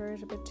overwater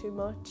it a bit too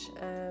much.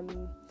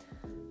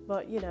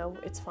 But you know,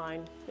 it's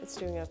fine. It's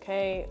doing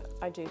okay.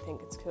 I do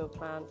think it's a cool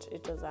plant.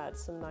 It does add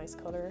some nice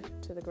color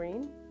to the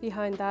green.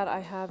 Behind that I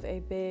have a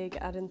big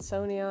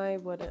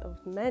Adansonii, one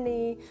of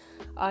many.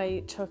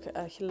 I took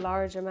a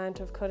large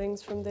amount of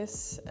cuttings from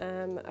this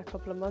a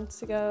couple of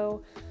months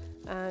ago,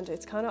 and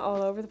it's kind of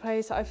all over the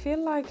place. I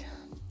feel like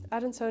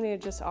Adansonia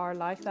just are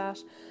like that.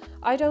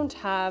 I don't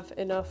have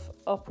enough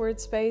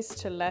upward space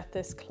to let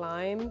this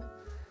climb.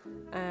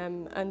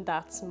 And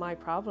that's my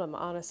problem,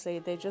 honestly.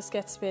 They just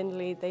get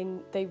spindly.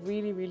 They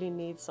really, really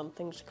need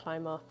something to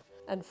climb up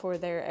and for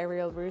their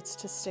aerial roots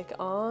to stick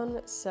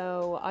on.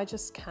 So I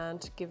just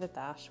can't give it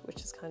that,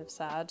 which is kind of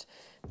sad.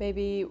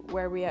 Maybe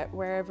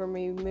wherever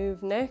we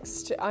move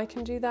next, I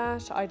can do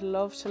that. I'd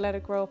love to let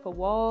it grow up a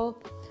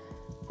wall,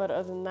 but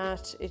other than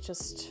that, it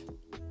just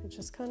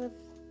kind of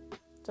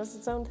does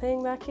its own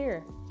thing back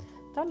here.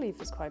 That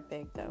leaf is quite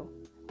big though.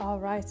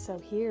 Alright, so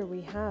here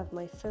we have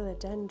my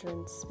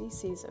philodendron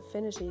species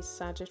Affinity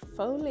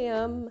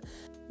sagittifolium,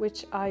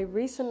 which I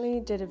recently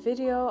did a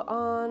video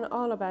on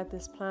all about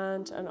this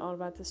plant and all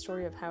about the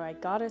story of how I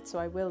got it, so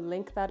I will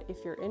link that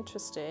if you're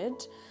interested.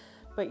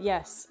 But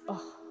yes,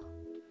 oh,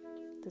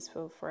 this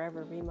will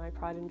forever be my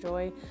pride and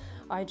joy.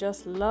 I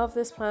just love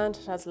this plant.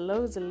 It has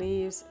loads of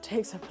leaves, it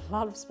takes up a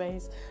lot of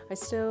space.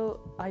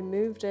 I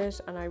moved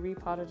it and I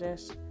repotted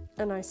it,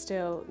 and I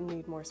still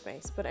need more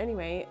space. But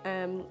anyway,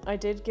 I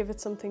did give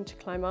it something to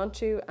climb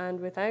onto, and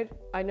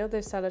I know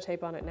there's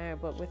sellotape on it now,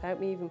 but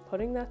without me even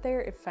putting that there,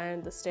 it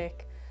found the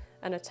stick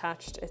and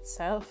attached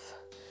itself.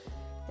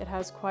 It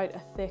has quite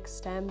a thick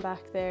stem back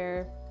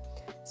there.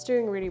 It's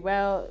doing really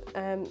well.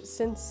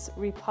 Since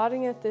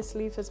repotting it, this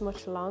leaf is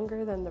much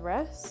longer than the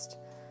rest,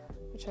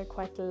 which I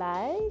quite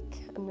like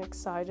and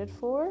excited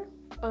for.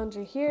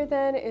 Under here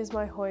then is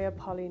my Hoya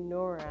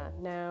polynora.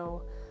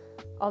 Now,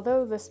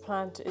 although this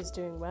plant is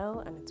doing well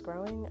and it's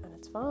growing and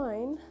it's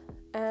fine,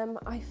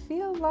 I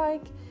feel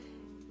like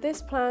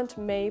this plant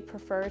may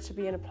prefer to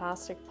be in a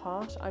plastic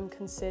pot. I'm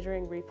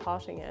considering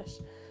repotting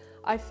it.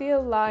 I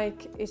feel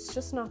like it's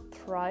just not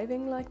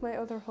thriving like my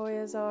other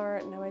Hoyas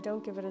are. Now, I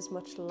don't give it as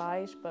much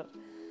light, but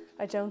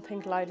I don't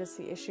think light is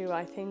the issue.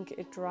 I think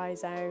it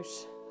dries out.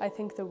 I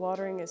think the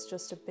watering is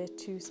just a bit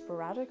too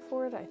sporadic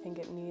for it. I think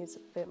it needs a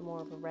bit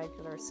more of a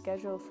regular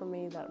schedule for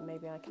me that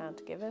maybe I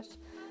can't give it.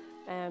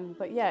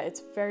 But yeah,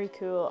 it's very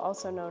cool,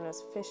 also known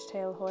as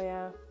fishtail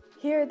Hoya.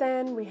 Here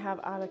then we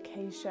have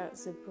Alocasia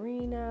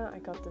zebrina. I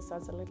got this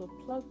as a little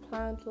plug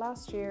plant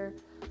last year,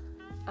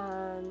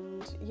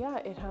 and yeah,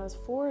 it has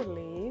 4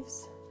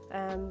 leaves.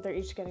 They're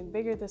each getting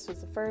bigger. This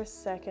was the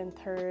first, second,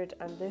 third,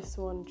 and this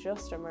one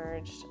just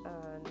emerged,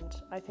 and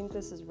I think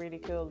this is really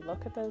cool.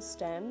 Look at those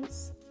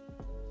stems.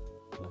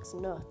 It looks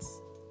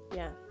nuts.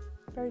 Yeah,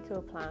 very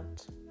cool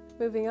plant.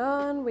 Moving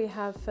on, we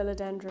have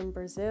Philodendron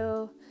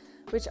Brazil,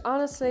 which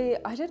honestly,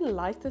 I didn't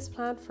like this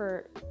plant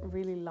for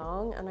really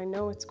long, and I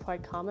know it's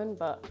quite common,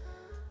 but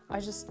I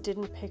just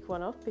didn't pick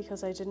one up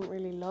because I didn't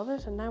really love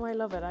it, and now I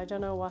love it. I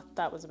don't know what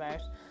that was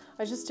about.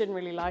 I just didn't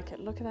really like it.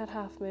 Look at that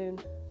half moon.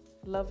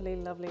 Lovely,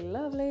 lovely,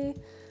 lovely.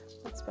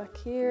 What's back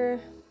here?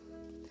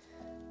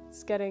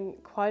 It's getting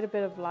quite a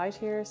bit of light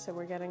here, so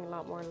we're getting a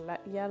lot more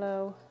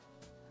yellow.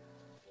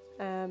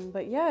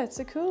 But yeah, it's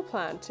a cool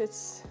plant.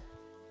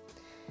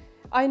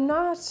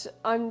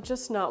 I'm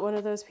just not one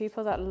of those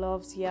people that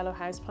loves yellow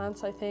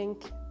houseplants, I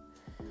think.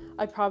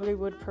 I probably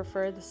would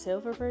prefer the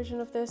silver version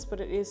of this, but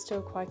it is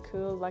still quite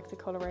cool. Like the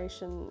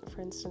coloration,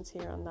 for instance,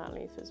 here on that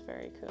leaf is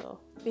very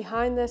cool.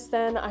 Behind this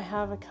then, I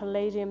have a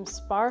Caladium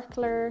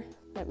sparkler.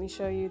 Let me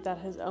show you, that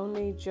has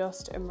only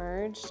just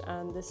emerged,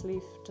 and this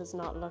leaf does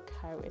not look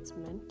how it's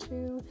meant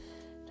to.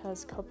 It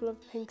has a couple of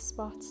pink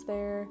spots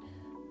there,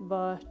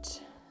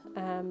 but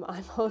I'm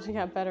holding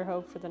out better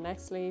hope for the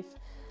next leaf.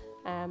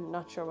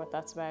 Not sure what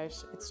that's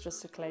about. It's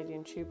just a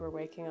Caladium tuber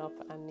waking up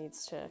and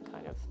needs to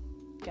kind of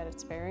get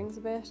its bearings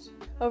a bit.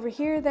 Over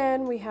here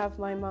then we have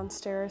my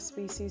Monstera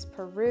species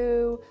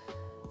Peru.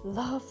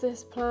 Love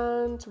this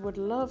plant, would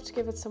love to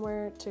give it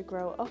somewhere to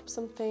grow up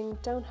something,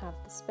 don't have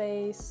the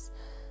space,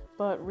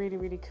 but really,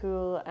 really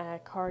cool.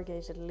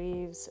 Corrugated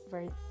leaves,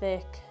 very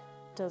thick,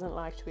 doesn't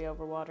like to be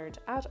overwatered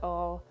at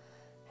all.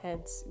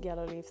 Hence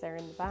yellow leaf there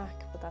in the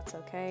back, but that's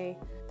okay.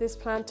 This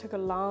plant took a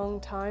long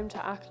time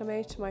to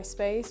acclimate to my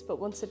space, but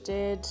once it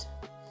did,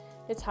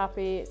 it's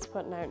happy, it's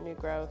putting out new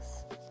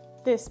growth.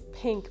 This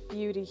pink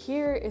beauty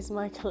here is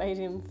my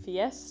Caladium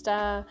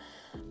Fiesta.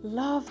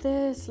 Love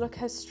this, look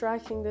how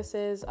striking this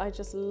is. I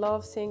just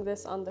love seeing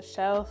this on the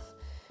shelf.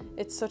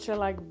 It's such a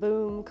like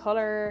boom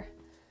color,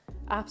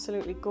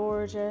 absolutely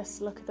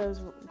gorgeous. Look at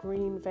those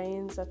green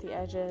veins at the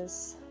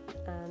edges.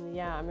 And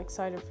yeah, I'm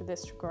excited for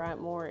this to grow out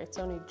more. It's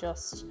only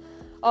just,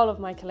 all of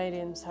my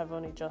caladiums have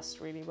only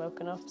just really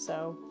woken up,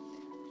 so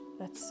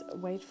let's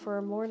wait for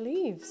more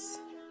leaves.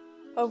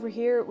 Over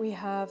here we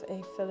have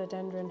a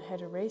Philodendron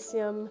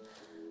hederaceum,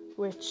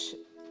 which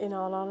in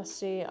all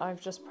honesty,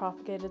 I've just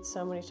propagated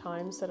so many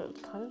times that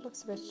it kind of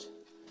looks a bit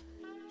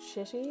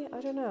shitty.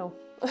 I don't know.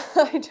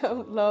 I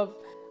don't love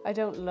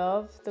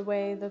the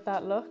way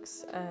that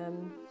looks.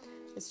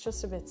 It's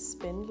just a bit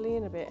spindly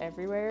and a bit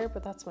everywhere,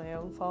 but that's my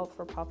own fault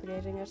for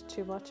propagating it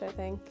too much, I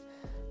think.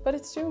 But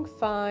it's doing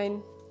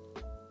fine.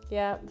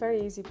 Yeah,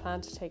 very easy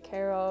plant to take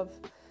care of.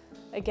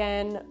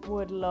 Again,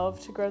 would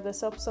love to grow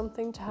this up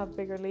something to have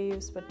bigger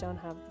leaves, but don't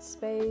have the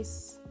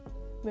space.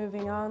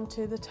 Moving on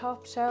to the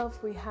top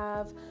shelf, we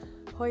have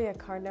Hoya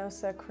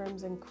carnosa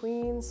Crimson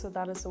Queen. So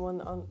that is the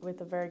one with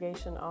the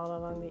variegation all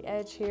along the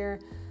edge here.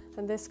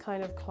 And this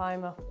kind of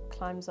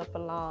climbs up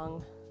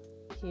along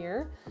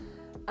here.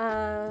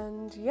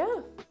 And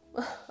yeah,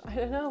 I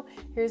don't know,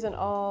 here's an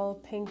all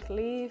pink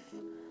leaf,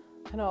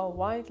 an all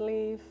white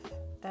leaf.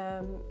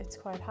 It's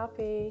quite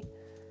happy,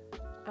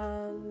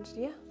 and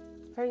yeah,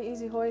 very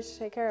easy Hoya to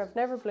take care of.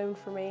 Never bloomed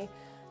for me.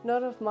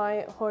 None of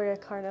my Hoya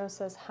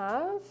carnosas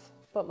have,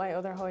 but my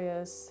other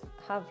Hoyas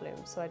have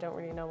bloomed, so I don't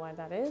really know why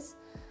that is.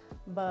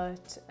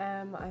 But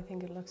I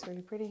think it looks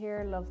really pretty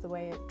here. Love the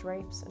way it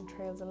drapes and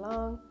trails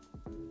along.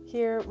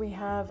 Here we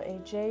have a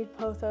jade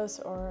pothos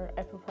or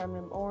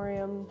Epipremnum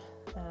aureum,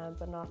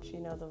 but not, you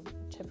know, the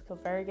typical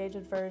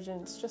variegated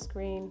version. It's just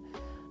green,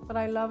 but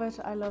I love it.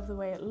 I love the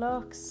way it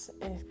looks.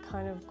 It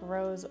kind of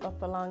grows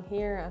up along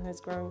here and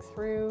is growing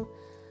through.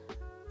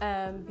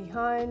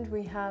 Behind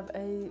we have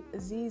a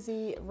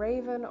ZZ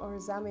raven or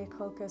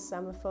Zamioculcas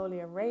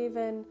zamifolia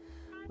raven,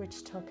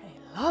 which took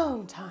a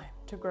long time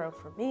to grow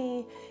for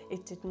me.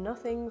 It did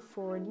nothing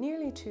for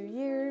nearly 2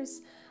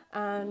 years,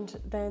 and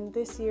then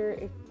this year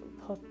it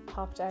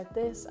popped out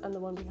this and the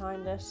one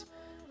behind it.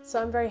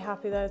 So I'm very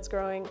happy that it's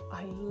growing.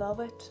 I love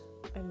it.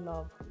 I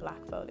love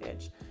black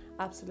foliage.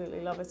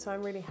 Absolutely love it. So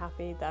I'm really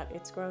happy that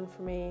it's grown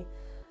for me,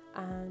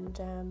 and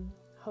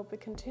hope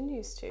it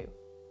continues to.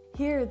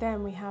 Here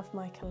then we have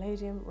my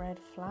Caladium Red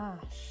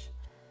Flash.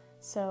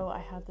 So I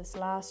had this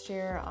last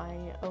year,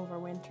 I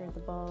overwintered the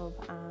bulb,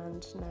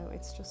 and now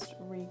it's just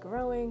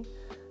regrowing.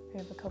 We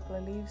have a couple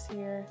of leaves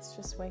here, it's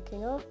just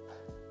waking up.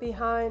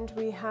 Behind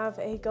we have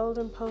a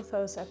golden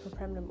pothos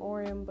Epipremnum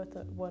aureum, but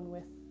the one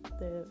with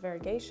the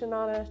variegation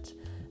on it.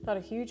 Not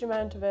a huge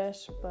amount of it,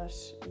 but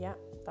yeah,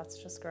 that's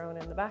just growing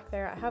in the back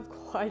there. I have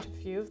quite a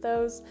few of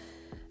those.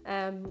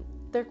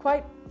 they're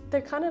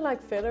kind of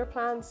like filler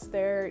plants.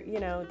 They're, you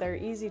know, they're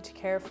easy to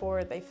care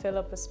for. They fill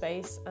up a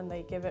space and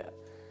they give it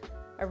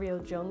a real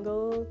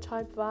jungle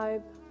type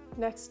vibe.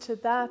 Next to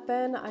that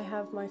then I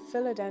have my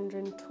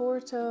philodendron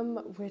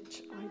tortum,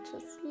 which I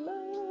just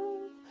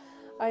love.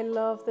 I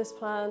love this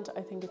plant.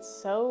 I think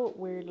it's so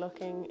weird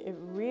looking. It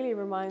really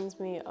reminds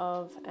me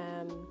of,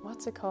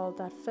 what's it called?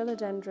 That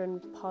philodendron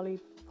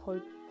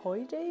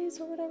polypoides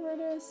or whatever it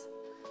is.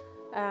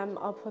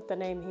 I'll put the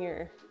name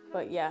here,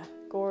 but yeah,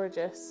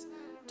 gorgeous.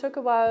 Took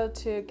a while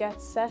to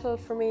get settled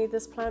for me.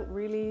 This plant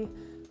really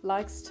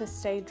likes to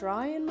stay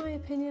dry in my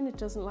opinion. It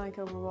doesn't like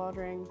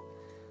overwatering.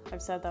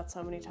 I've said that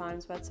so many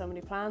times about so many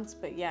plants,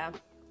 but yeah,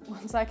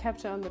 once I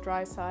kept it on the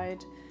dry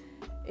side,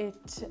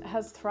 it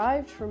has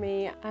thrived for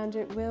me and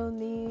it will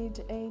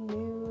need a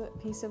new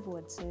piece of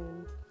wood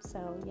soon.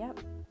 So yeah,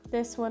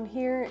 this one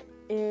here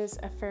is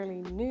a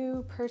fairly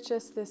new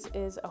purchase. This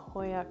is a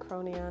Hoya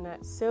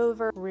croniana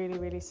silver,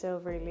 really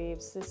silvery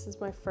leaves. This is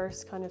my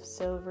first kind of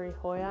silvery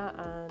Hoya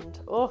and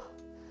oh,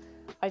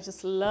 I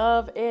just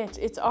love it.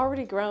 It's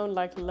already grown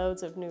like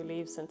loads of new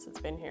leaves since it's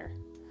been here.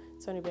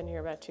 It's only been here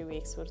about 2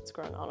 weeks, but it's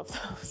grown all of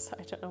those.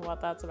 I don't know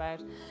what that's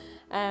about.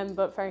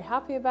 But very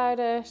happy about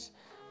it.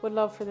 Would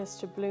love for this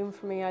to bloom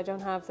for me. I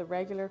don't have the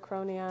regular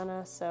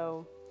croniana,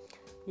 so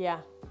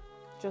yeah,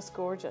 just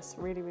gorgeous.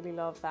 Really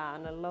love that,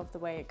 and I love the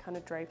way it kind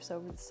of drapes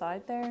over the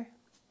side there.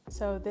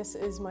 So this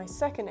is my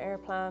second air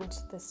plant,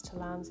 this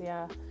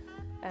Tillandsia,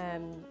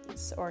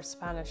 or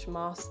Spanish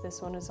moss.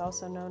 This one is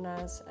also known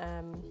as,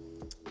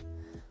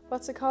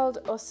 what's it called?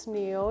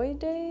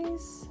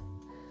 Usnioides.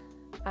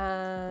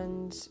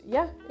 And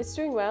yeah, it's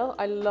doing well.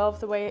 I love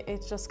the way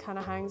it just kind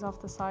of hangs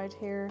off the side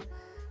here.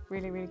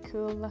 Really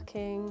cool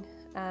looking.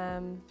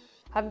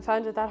 Haven't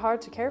found it that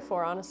hard to care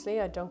for,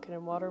 honestly. I dunk it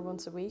in water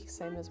once a week,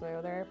 same as my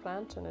other air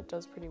plant, and it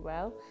does pretty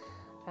well.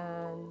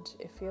 And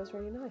it feels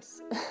really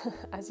nice,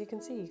 as you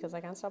can see, because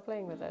I can't stop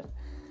playing with it.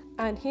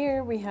 And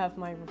here we have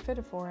my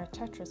Rhaphidophora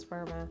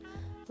tetrasperma,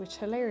 which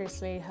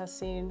hilariously has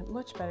seen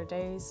much better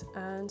days.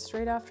 And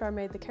straight after I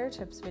made the care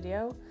tips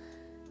video,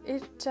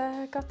 it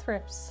got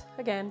thrips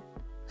again.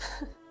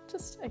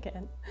 Just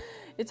again.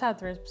 It's had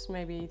thrips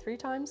maybe 3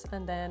 times,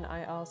 and then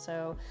I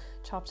also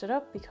chopped it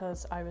up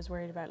because I was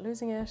worried about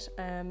losing it.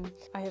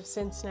 I have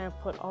since now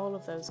put all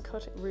of those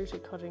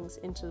rooted cuttings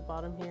into the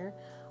bottom here.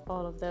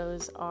 All of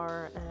those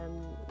are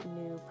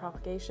new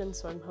propagation,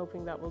 so I'm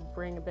hoping that will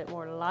bring a bit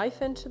more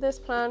life into this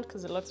plant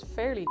because it looks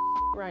fairly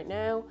right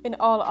now. In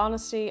all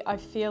honesty, I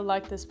feel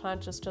like this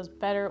plant just does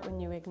better when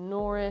you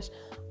ignore it.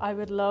 I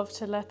would love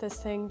to let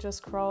this thing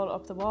just crawl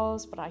up the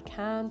walls, but I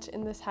can't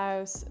in this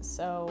house,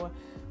 so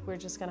we're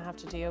just gonna have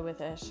to deal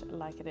with it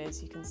like it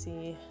is. You can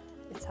see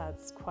it's had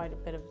quite a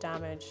bit of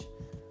damage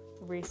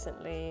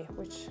recently,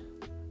 which...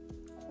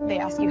 They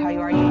ask you how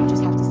you are, you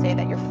just have to say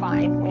that you're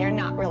fine when you're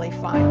not really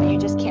fine, but you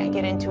just can't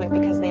get into it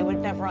because they would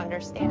never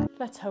understand.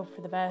 Let's hope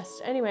for the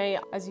best. Anyway,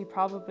 as you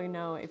probably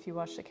know if you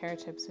watched the care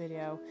tips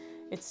video,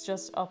 it's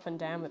just up and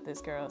down with this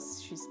girl.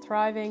 She's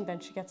thriving, then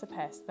she gets a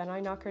pest, then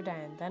I knock her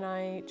down, then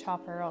I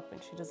chop her up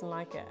and she doesn't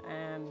like it.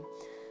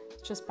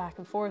 It's just back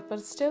and forth, but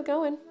it's still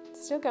going,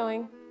 still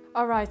going.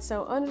 All right,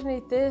 so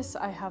underneath this,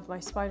 I have my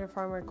Spider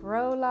Farmer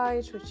grow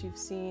light, which you've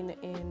seen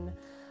in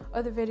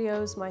other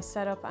videos, my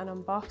setup and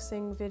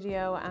unboxing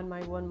video and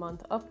my 1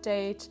 month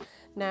update.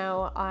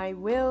 Now I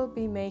will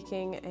be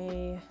making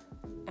a,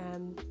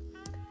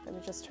 let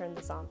me just turn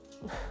this on.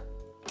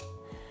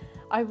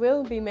 I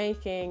will be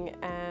making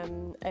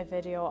a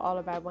video all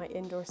about my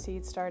indoor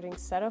seed starting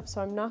setup.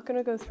 So I'm not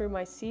gonna go through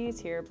my seeds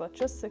here, but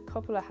just a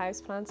couple of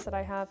houseplants that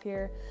I have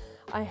here.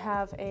 I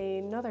have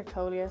another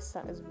coleus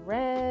that is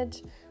red,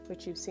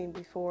 which you've seen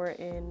before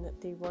in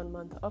the 1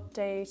 month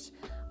update.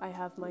 I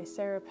have my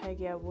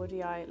Ceropegia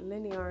woodii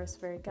linearis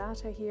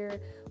variegata here,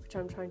 which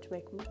I'm trying to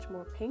make much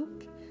more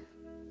pink.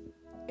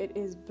 It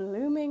is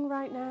blooming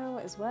right now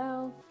as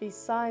well.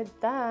 Beside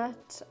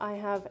that, I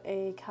have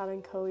a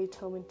Kalanchoe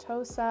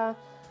tomentosa,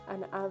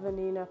 an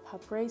Avenina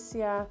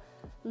papracea,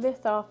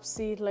 Lithops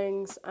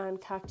seedlings and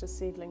cactus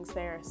seedlings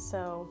there.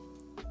 So,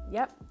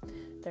 yep.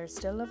 They're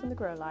still loving the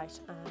grow light,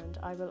 and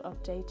I will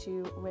update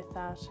you with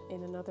that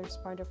in another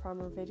Spider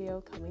Farmer video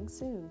coming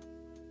soon.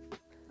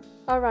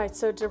 Alright,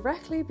 so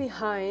directly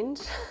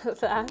behind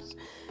that,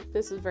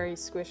 this is very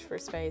squish for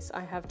space,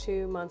 I have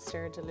 2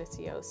 Monstera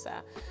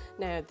deliciosa.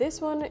 Now this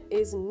one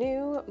is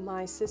new.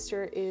 My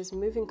sister is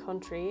moving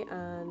country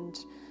and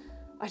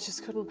I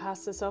just couldn't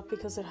pass this up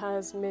because it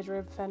has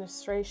midrib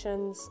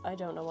fenestrations. I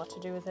don't know what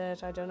to do with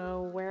it. I don't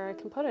know where I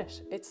can put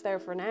it. It's there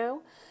for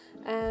now,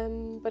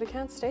 but it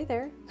can't stay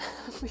there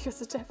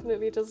because it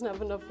definitely doesn't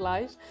have enough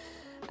light.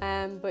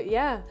 But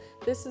yeah,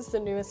 this is the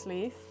newest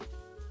leaf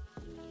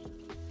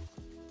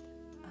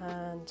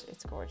and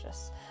it's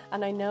gorgeous.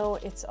 And I know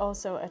it's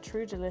also a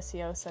true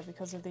deliciosa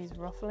because of these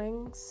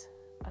rufflings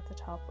at the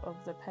top of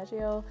the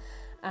petiole,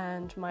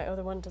 and my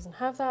other one doesn't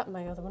have that.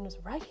 My other one is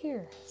right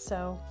here,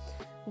 so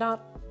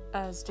not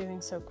as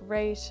doing so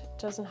great.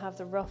 Doesn't have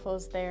the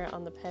ruffles there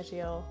on the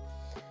petiole.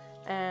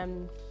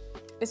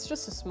 it's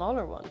just a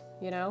smaller one,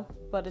 you know,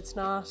 but it's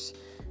not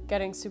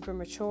getting super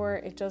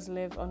mature. It does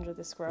live under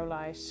this grow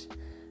light,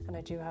 and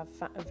I do have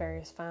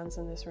various fans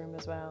in this room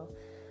as well.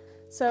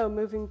 So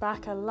moving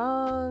back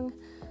along,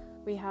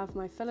 we have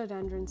my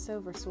philodendron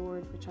silver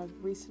sword, which I've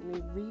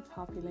recently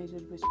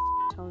repopulated with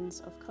tons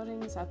of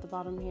cuttings at the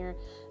bottom here,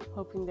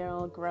 hoping they'll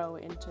all grow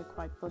into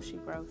quite bushy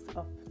growth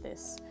up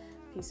this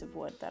piece of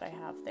wood that I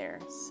have there.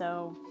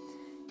 So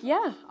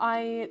yeah,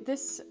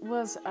 this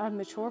was a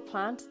mature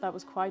plant that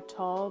was quite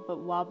tall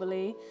but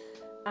wobbly,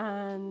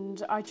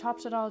 and I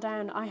chopped it all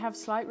down. I have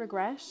slight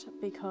regret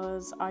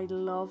because I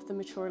love the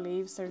mature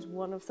leaves. There's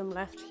one of them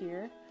left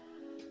here,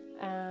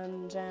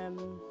 and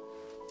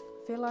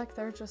feel like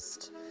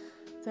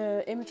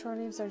the immature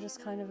leaves are just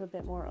kind of a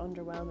bit more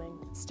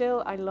underwhelming.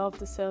 Still, I love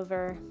the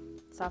silver.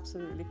 It's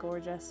absolutely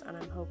gorgeous, and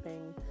I'm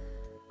hoping,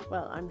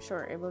 well, I'm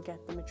sure it will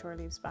get the mature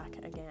leaves back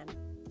again.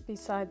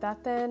 Beside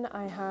that then,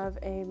 I have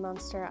a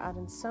Monster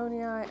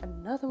Adansonii,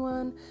 another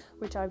one,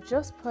 which I've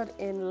just put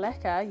in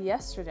leca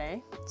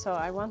yesterday. So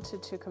I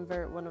wanted to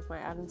convert one of my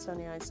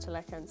Adansonii to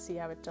leca and see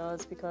how it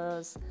does,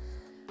 because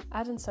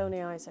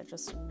Adansonii are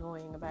just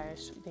annoying about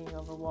being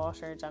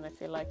overwatered, and I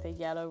feel like they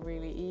yellow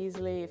really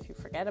easily if you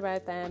forget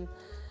about them.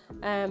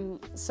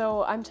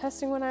 So I'm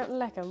testing one out in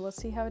leca and we'll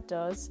see how it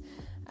does.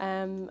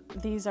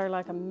 These are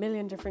like a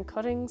million different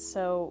cuttings,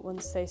 so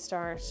once they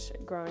start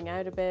growing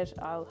out a bit,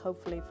 I'll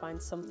hopefully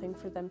find something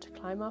for them to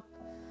climb up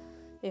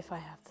if I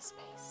have the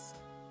space.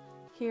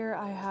 Here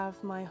I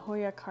have my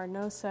Hoya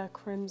carnosa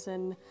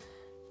Crimson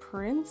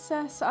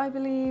Princess, I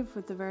believe,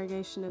 with the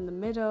variegation in the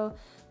middle.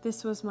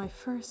 This was my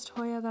first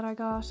Hoya that I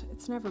got.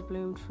 It's never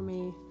bloomed for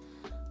me,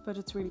 but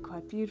it's really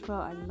quite beautiful.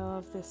 I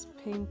love this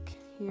pink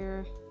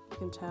here. You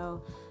can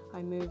tell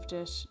I moved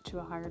it to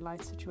a higher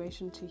light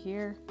situation to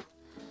here.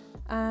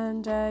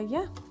 And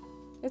yeah,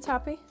 it's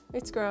happy,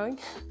 it's growing.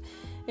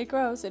 It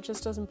grows, it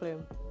just doesn't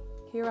bloom.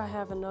 Here I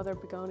have another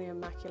Begonia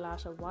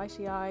maculata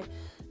whitei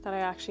that I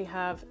actually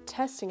have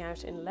testing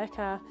out in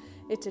leca.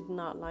 It did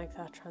not like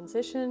that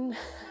transition.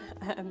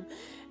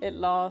 It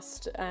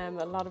lost a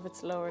lot of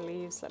its lower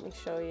leaves. Let me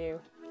show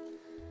you.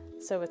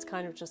 So it's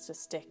kind of just a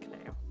stick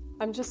now.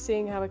 I'm just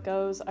seeing how it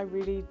goes. I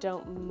really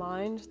don't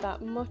mind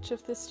that much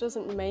if this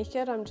doesn't make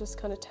it. I'm just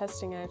kind of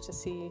testing out to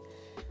see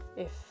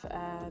if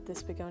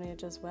this begonia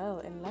does well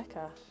in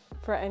leca.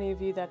 For any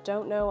of you that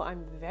don't know,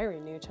 I'm very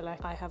new to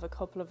leca. I have a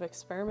couple of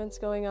experiments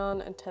going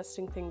on and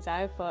testing things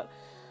out, but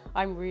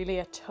I'm really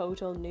a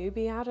total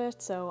newbie at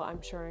it, so I'm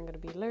sure I'm going to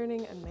be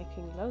learning and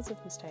making loads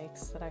of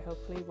mistakes that I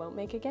hopefully won't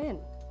make again.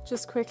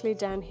 Just quickly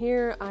down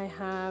here, I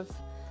have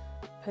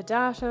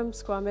pedatum,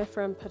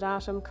 squamiferum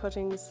pedatum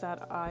cuttings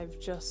that I've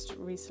just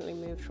recently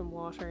moved from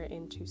water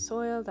into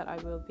soil that I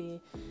will be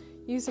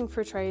using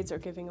for trades or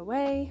giving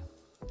away.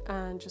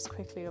 And just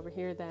quickly over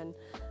here then,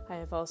 I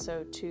have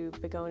also two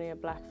Begonia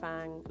Black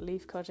Fang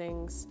leaf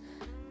cuttings,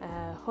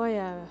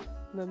 Hoya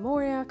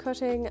Memoria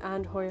cutting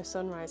and Hoya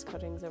Sunrise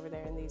cuttings over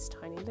there in these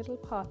tiny little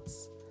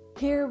pots.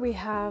 Here we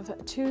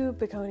have two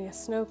Begonia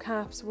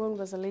Snowcaps. One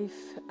was a leaf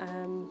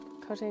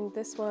cutting,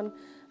 this one,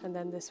 and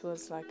then this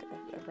was like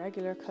a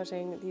regular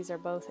cutting. These are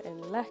both in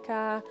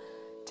leca,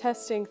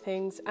 testing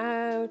things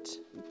out.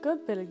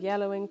 Good bit of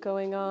yellowing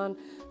going on.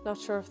 Not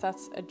sure if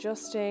that's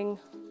adjusting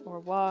or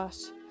what.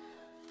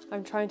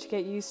 I'm trying to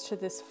get used to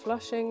this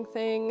flushing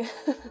thing.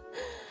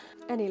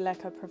 Any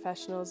leca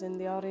professionals in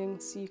the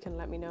audience, you can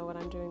let me know what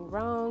I'm doing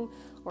wrong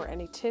or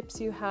any tips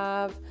you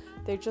have.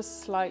 They're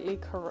just slightly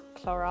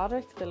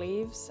chlorotic, the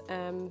leaves,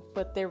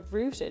 but they're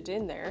rooted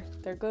in there.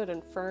 They're good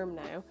and firm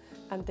now.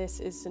 And this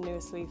is the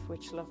newest leaf,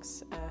 which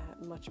looks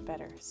much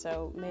better.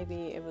 So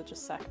maybe it will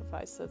just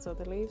sacrifice those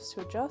other leaves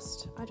to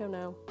adjust. I don't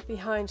know.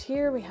 Behind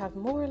here, we have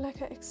more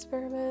leca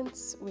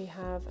experiments. We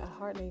have a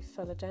heartleaf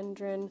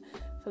philodendron,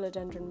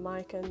 philodendron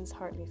micans,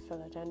 heartleaf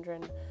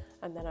philodendron,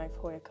 and then I have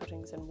Hoya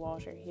cuttings in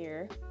water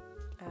here,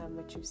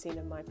 which you've seen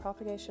in my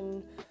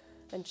propagation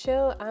and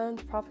chill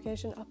and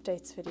propagation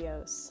updates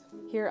videos.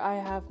 Here I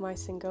have my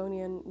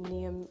Syngonian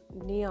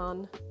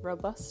Neon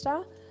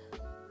Robusta.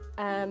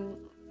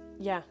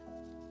 Yeah,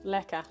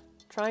 leca.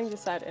 Trying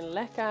this out in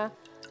leca.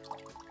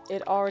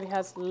 It already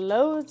has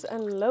loads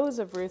and loads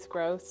of root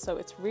growth, so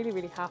it's really,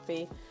 really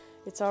happy.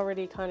 It's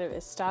already kind of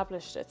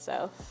established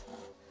itself.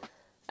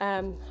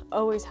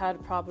 Always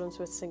had problems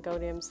with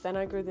Syngoniums. Then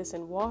I grew this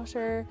in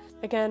water.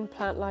 Again,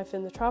 plant life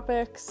in the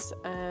tropics.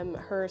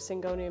 Her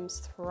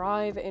Syngoniums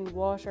thrive in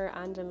water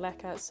and in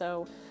leca,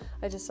 so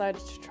I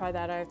decided to try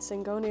that out.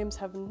 Syngoniums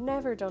have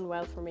never done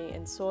well for me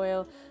in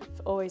soil.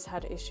 I've always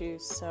had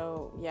issues,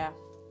 so yeah.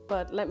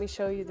 But let me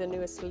show you the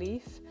newest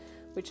leaf,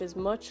 which is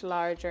much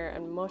larger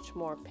and much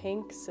more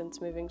pink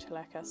since moving to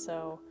leca,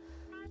 so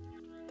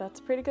that's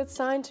a pretty good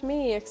sign to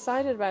me.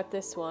 Excited about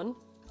this one.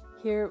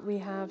 Here we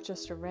have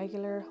just a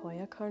regular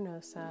Hoya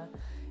carnosa.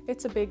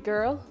 It's a big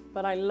girl,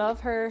 but I love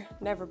her.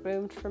 Never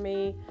bloomed for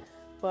me,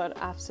 but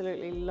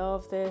absolutely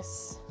love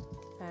this.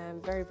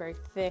 Very, very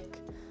thick,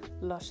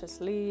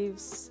 luscious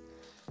leaves,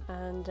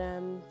 and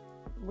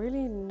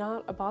really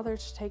not a bother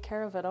to take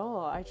care of at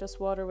all. I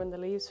just water when the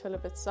leaves feel a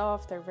bit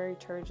soft. They're very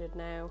turgid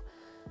now,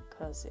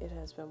 because it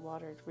has been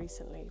watered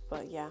recently.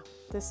 But yeah,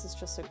 this is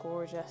just a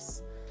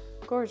gorgeous,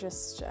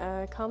 gorgeous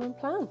common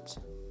plant.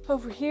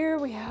 Over here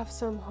we have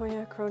some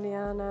Hoya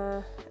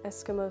croniana,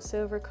 Eskimo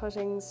silver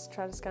cuttings,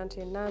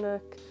 Tradescantia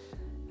nanuk,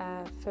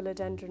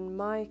 Philodendron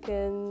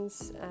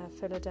micans,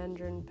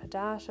 Philodendron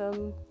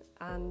pedatum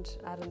and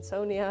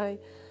Adansonii,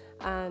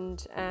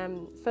 and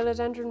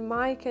Philodendron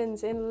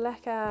micans in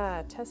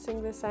Leca.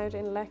 Testing this out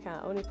in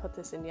Leca. I only put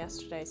this in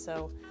yesterday,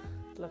 so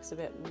it looks a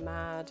bit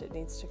mad. It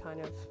needs to kind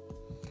of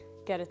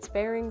get its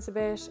bearings a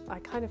bit. I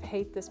kind of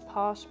hate this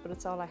pot, but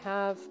it's all I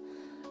have.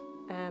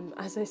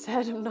 As I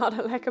said, I'm not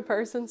a Leca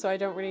person, so I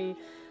don't really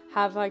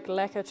have like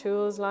Leca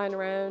tools lying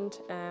around,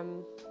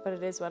 but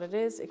it is what it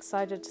is.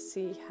 Excited to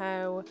see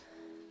how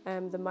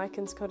the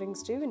micans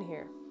cuttings do in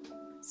here.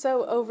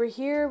 So over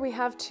here we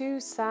have two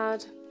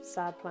sad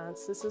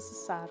plants. This is a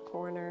sad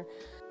corner.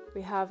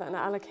 We have an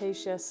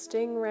Alocasia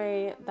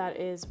stingray that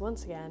is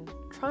once again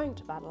trying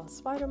to battle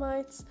spider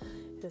mites.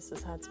 This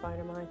has had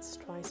spider mites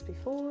twice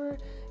before,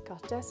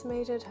 got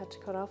decimated, had to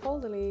cut off all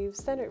the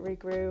leaves, then it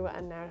regrew,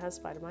 and now it has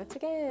spider mites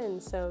again,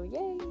 so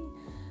yay!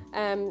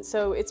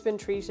 So it's been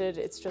treated,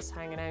 it's just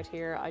hanging out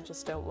here. I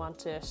just don't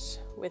want it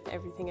with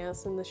everything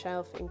else in the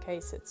shelf in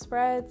case it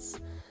spreads.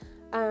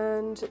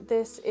 And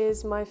this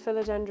is my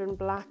Philodendron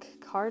black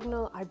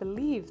cardinal. I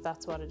believe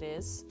that's what it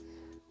is,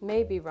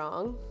 may be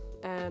wrong.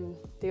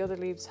 The other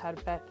leaves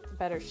had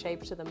better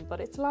shape to them,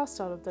 but it's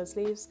lost all of those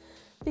leaves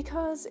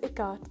because it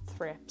got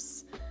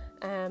thrips.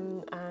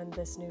 And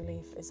this new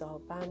leaf is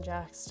all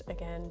banjaxed.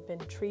 Again, been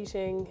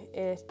treating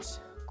it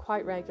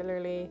quite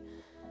regularly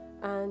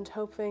and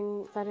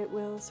hoping that it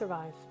will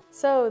survive.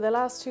 So the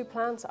last two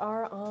plants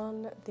are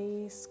on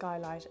the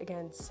skylight.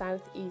 Again,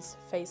 southeast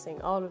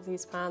facing. All of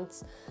these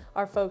plants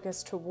are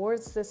focused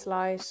towards this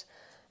light.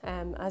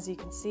 As you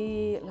can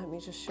see, let me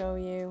just show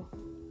you.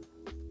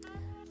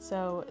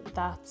 So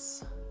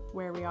that's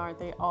where we are.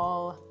 They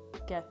all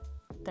get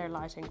their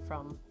lighting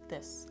from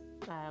this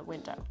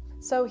window.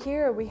 So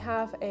here we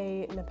have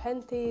a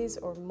Nepenthes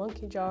or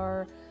monkey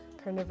jar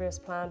carnivorous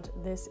plant.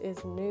 This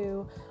is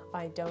new.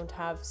 I don't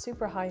have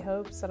super high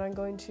hopes that I'm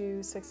going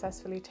to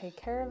successfully take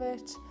care of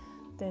it.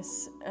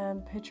 This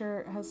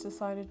pitcher has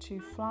decided to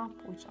flop,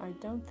 which I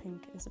don't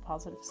think is a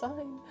positive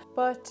sign.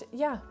 But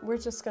yeah, we're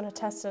just gonna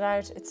test it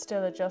out. It's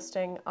still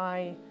adjusting.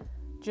 I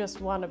just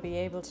want to be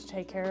able to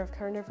take care of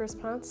carnivorous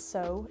plants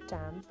so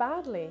damn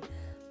badly.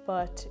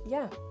 But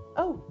yeah,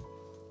 oh,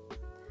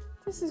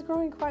 this is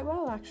growing quite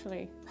well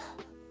actually.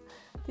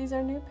 These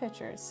are new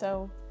pitchers,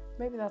 so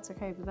maybe that's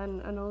okay, but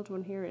then an old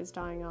one here is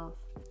dying off.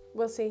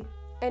 We'll see.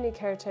 Any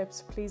care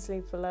tips, please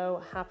leave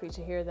below. Happy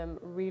to hear them.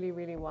 Really,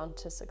 really want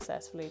to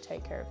successfully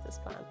take care of this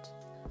plant.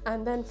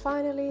 And then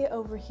finally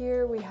over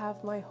here we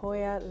have my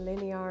Hoya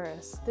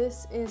linearis.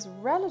 This is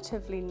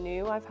relatively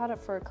new. I've had it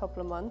for a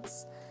couple of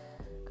months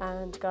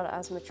and got it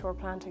as a mature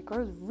plant. It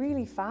grows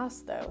really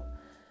fast though.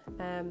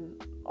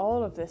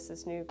 All of this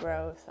is new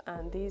growth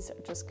and these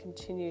just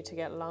continue to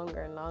get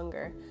longer and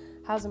longer.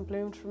 Hasn't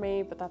bloomed for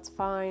me, but that's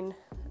fine.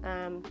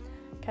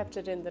 Kept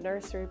it in the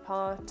nursery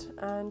pot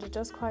and it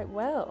does quite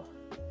well.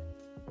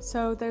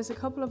 So there's a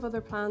couple of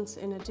other plants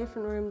in a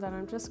different room that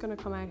I'm just going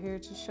to come out here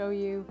to show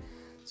you.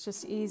 It's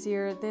just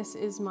easier. This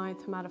is my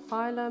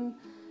Tomatophyllum.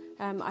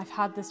 I've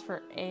had this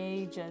for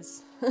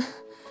ages.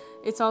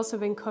 It's also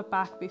been cut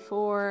back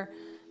before.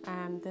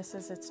 This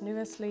is its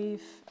newest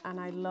leaf and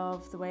I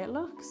love the way it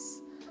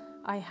looks.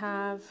 I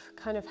have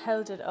kind of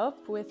held it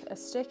up with a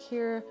stick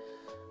here,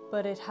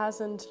 but it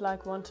hasn't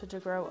like wanted to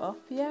grow up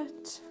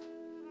yet.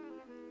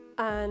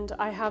 And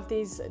I have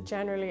these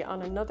generally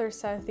on another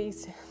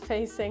southeast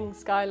facing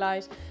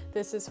skylight.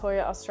 This is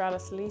Hoya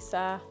australis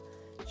lisa.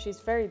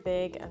 She's very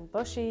big and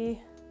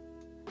bushy.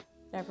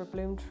 Never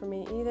bloomed for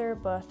me either,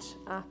 but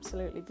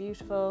absolutely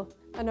beautiful.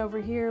 And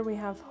over here we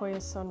have Hoya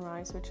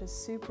sunrise, which is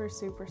super,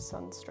 super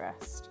sun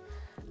stressed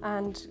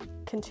and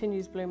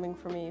continues blooming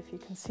for me. If you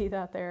can see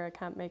that there, I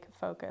can't make it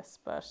focus,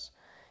 but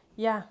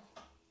yeah,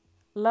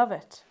 love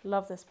it.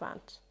 Love this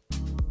plant.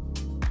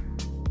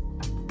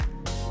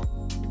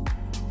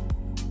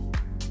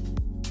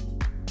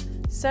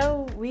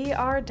 So we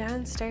are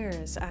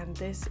downstairs and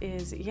this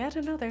is yet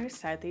another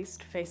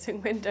southeast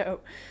facing window,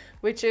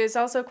 which is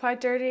also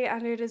quite dirty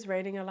and it is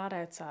raining a lot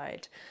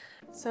outside.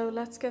 So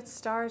let's get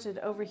started.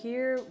 Over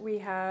here we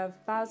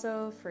have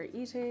basil for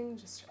eating,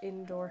 just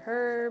indoor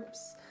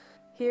herbs.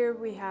 Here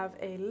we have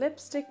a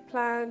lipstick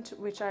plant,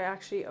 which I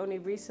actually only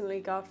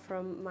recently got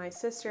from my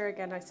sister.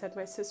 Again, I said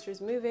my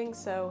sister's moving,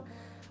 so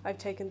I've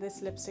taken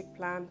this lipstick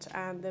plant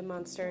and the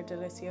Monstera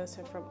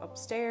Deliciosa from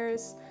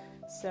upstairs.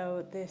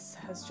 So this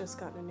has just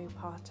gotten a new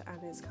pot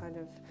and is kind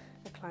of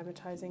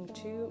acclimatizing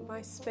to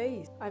my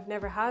space. I've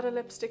never had a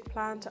lipstick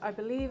plant. I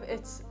believe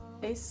it's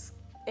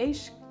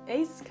Ascananthus.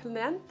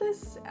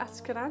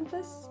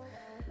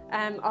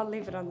 I'll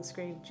leave it on the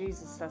screen.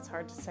 Jesus, that's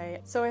hard to say.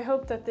 So I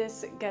hope that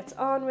this gets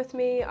on with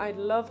me. I'd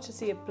love to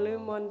see it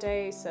bloom one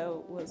day,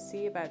 so we'll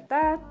see about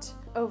that.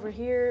 Over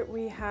here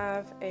we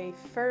have a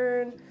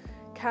fern.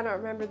 Cannot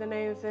remember the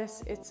name of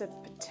this. It's a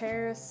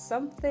Patera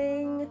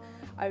something.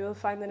 I will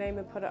find the name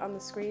and put it on the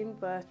screen,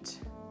 but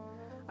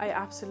I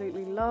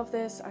absolutely love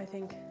this. I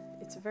think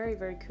it's very,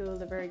 very cool.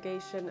 The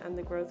variegation and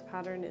the growth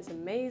pattern is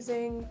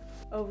amazing.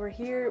 Over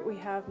here we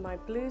have my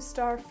blue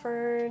star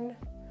fern,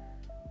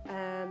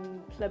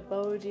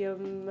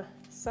 Plebodium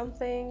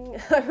something.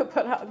 I will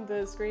put it on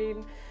the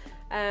screen.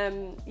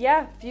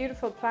 Yeah,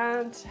 beautiful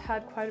plant.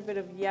 Had quite a bit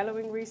of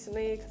yellowing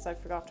recently because I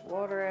forgot to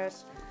water it.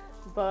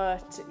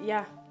 But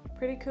yeah,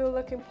 pretty cool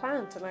looking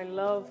plant, and I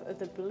love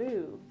the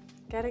blue.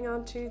 Getting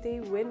onto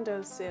the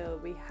windowsill,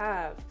 we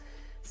have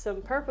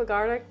some purple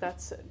garlic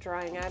that's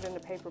drying out in a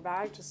paper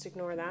bag, just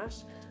ignore that.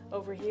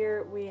 Over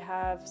here we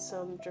have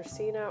some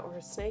Dracaena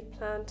or snake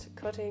plant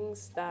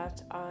cuttings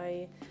that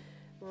I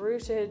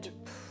rooted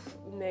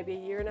maybe a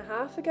year and a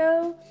half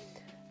ago,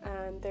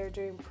 and they're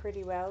doing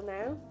pretty well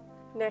now.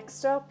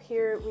 Next up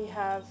here we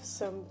have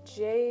some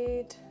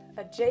jade,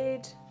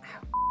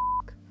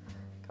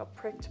 got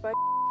pricked by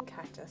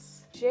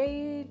cactus.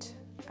 Jade,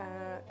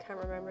 can't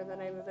remember the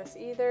name of this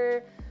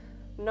either.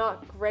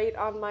 Not great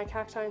on my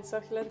cacti and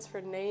succulents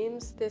for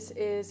names. This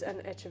is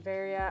an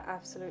Echeveria,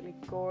 absolutely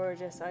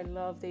gorgeous. I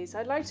love these.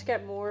 I'd like to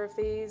get more of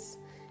these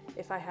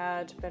if I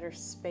had better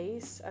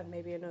space and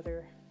maybe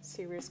another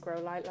serious grow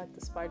light like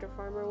the Spider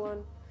Farmer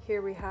one.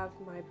 Here we have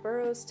my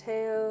Burrow's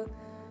Tail.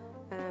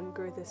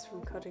 Grew this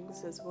from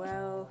cuttings as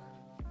well.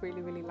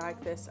 Really, really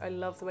like this. I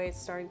love the way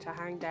it's starting to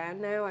hang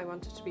down now. I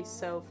want it to be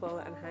so full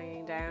and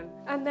hanging down.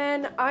 And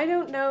then I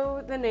don't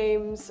know the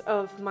names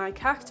of my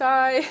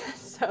cacti,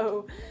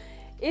 so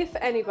if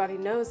anybody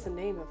knows the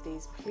name of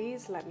these,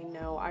 please let me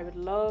know. I would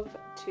love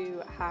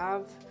to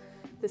have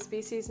the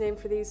species name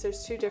for these.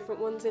 There's two different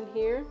ones in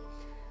here.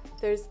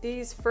 There's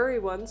these furry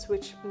ones,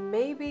 which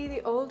may be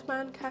the old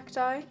man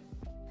cacti,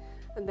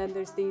 and then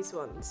there's these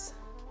ones.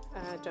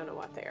 Don't know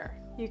what they are.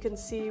 You can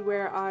see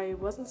where I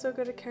wasn't so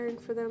good at caring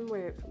for them,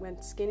 where it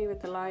went skinny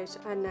with the light,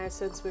 and now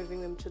since moving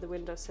them to the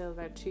windowsill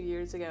about 2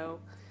 years ago,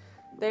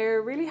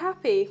 they're really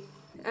happy.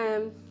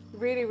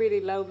 Really, really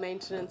low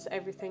maintenance.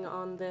 Everything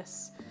on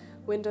this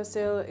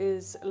windowsill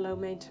is low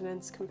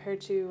maintenance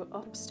compared to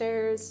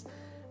upstairs.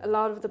 A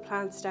lot of the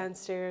plants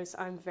downstairs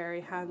I'm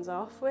very hands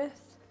off with.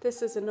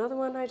 This is another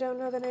one I don't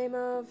know the name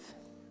of.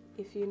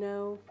 If you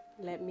know,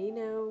 let me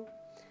know.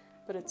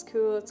 But it's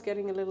cool. It's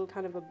getting a little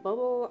kind of a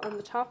bubble on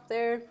the top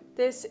there.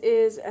 This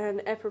is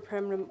an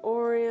Epipremnum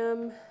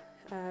aureum,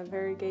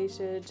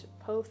 variegated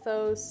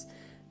pothos.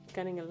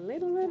 Getting a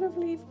little bit of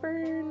leaf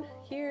burn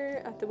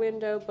here at the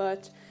window,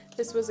 but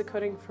this was a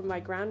cutting from my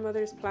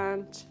grandmother's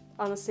plant.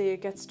 Honestly,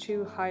 it gets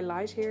too high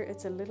light here.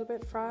 It's a little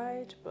bit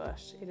fried,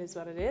 but it is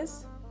what it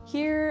is.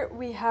 Here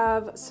we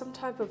have some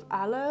type of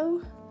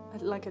aloe,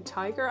 like a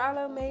tiger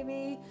aloe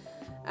maybe.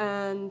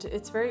 And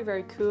it's very,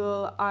 very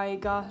cool. I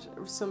got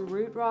some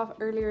root rot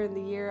earlier in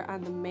the year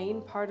and the main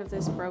part of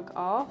this broke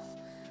off,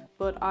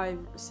 but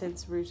I've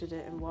since rooted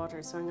it in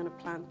water, so I'm going to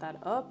plant that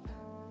up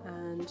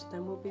and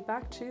then we'll be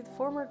back to the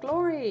former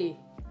glory.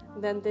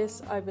 And then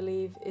this, I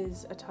believe,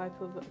 is a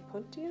type of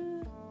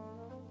Puntia,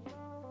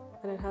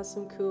 and it has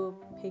some cool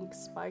pink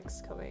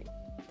spikes coming.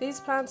 These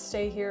plants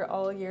stay here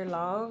all year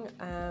long.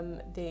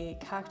 The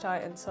cacti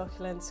and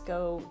succulents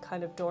go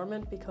kind of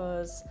dormant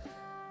because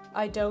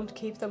I don't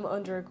keep them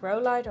under a grow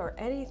light or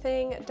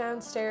anything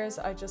downstairs.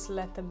 I just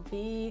let them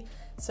be.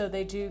 So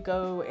they do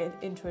go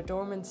into a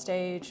dormant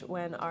stage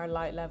when our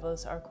light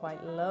levels are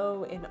quite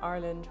low. In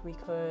Ireland,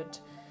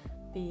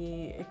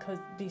 it could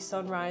be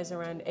sunrise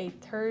around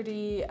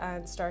 8:30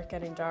 and start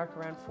getting dark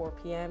around 4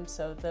 p.m.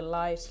 So the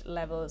light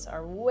levels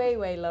are way,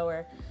 way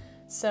lower.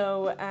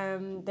 So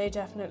they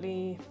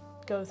definitely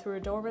go through a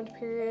dormant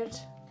period.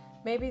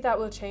 Maybe that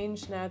will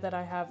change now that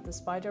I have the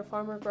Spider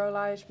Farmer grow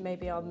light.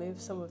 Maybe I'll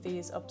move some of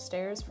these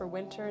upstairs for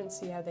winter and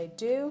see how they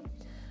do.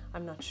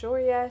 I'm not sure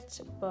yet,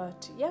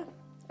 but yeah,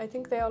 I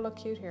think they all look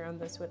cute here on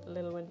this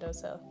little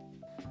windowsill.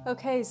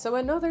 Okay, so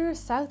another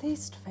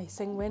southeast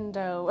facing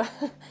window.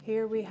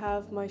 Here we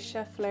have my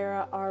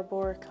Schefflera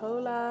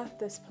arboricola.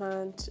 This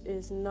plant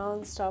is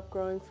non-stop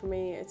growing for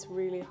me. It's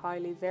really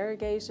highly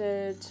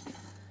variegated.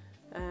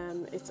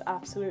 It's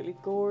absolutely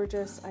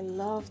gorgeous. I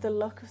love the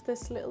look of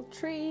this little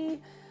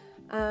tree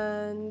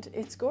and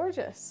it's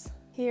gorgeous.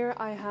 Here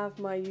I have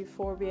my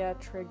Euphorbia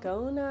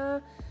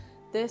trigona.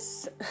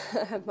 This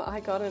I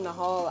got in a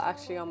haul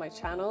actually on my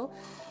channel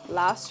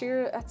last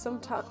year at some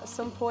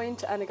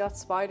point, and it got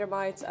spider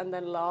mites and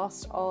then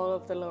lost all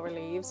of the lower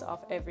leaves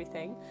off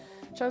everything,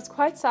 which I was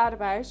quite sad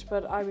about,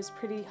 but I was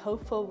pretty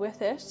hopeful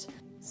with it.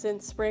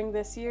 Since spring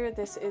this year,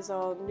 this is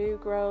all new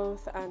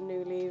growth and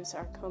new leaves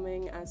are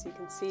coming, as you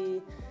can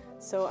see.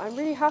 So I'm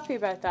really happy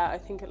about that. I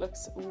think it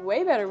looks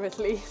way better with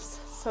leaves,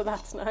 so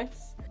that's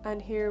nice.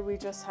 And here we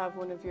just have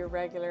one of your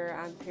regular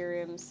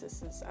anthuriums.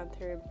 This is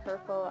anthurium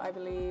purple, I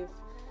believe.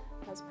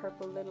 It has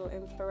purple little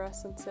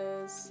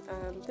inflorescences.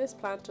 This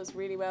plant does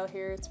really well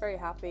here. It's very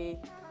happy.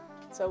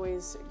 It's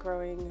always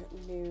growing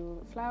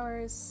new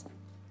flowers.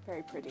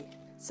 Very pretty.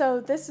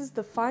 So this is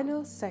the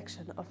final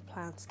section of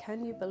plants.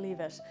 Can you believe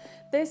it?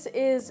 This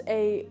is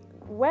a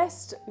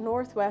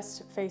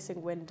west-northwest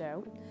facing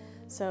window.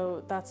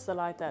 So that's the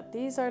light that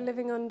these are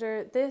living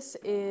under. This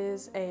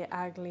is a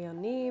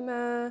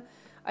Aglaonema.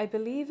 I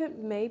believe it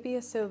may be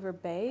a silver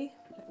bay.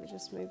 Let me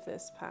just move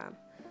this pan.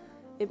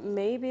 It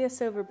may be a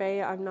silver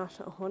bay, I'm not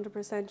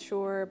 100%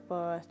 sure,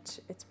 but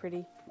it's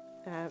pretty.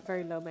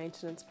 Very low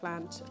maintenance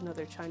plant,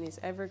 another Chinese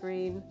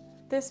evergreen.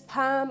 This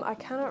palm, I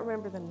cannot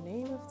remember the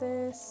name of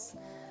this,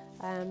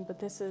 but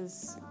this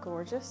is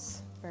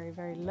gorgeous, very,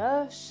 very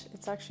lush.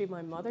 It's actually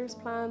my mother's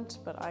plant,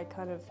 but I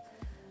kind of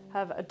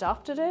have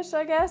adopted it,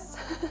 I guess.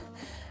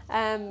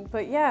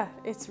 But yeah,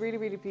 it's really,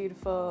 really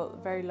beautiful,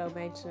 very low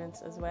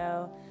maintenance as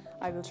well.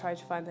 I will try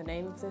to find the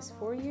name of this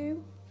for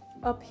you.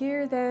 Up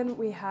here then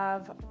we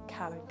have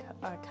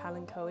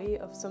kalanchoe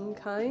of some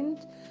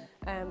kind,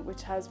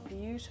 which has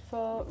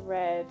beautiful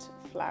red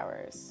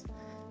flowers.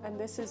 And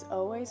this is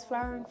always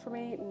flowering for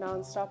me,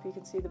 non-stop. You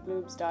can see the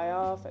blooms die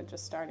off and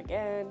just start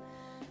again,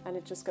 and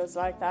it just goes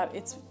like that.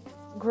 Its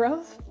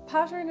growth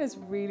pattern is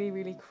really,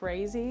 really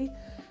crazy.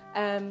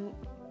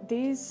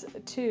 These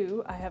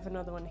two, I have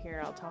another one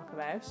here I'll talk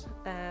about.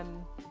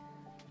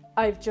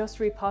 I've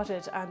just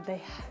repotted, and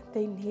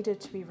they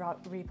needed to be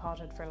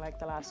repotted for like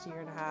the last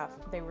year and a half.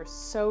 They were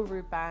so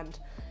root bound.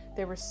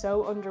 They were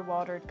so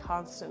underwatered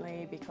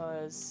constantly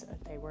because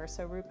they were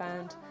so root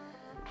bound.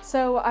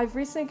 So I've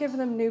recently given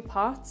them new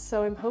pots,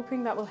 so I'm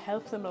hoping that will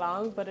help them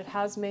along, but it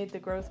has made the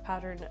growth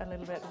pattern a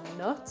little bit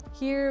nuts.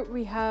 Here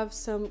we have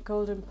some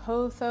golden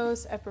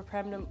pothos,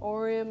 Epipremnum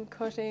aureum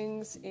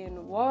cuttings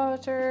in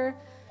water,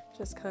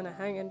 just kind of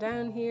hanging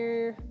down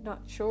here. Not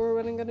sure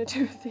what I'm gonna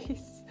do with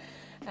these.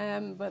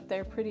 But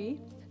they're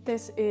pretty.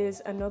 This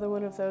is another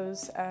one of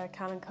those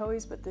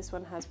kalanchoes, but this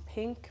one has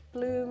pink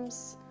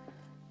blooms.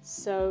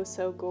 So,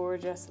 so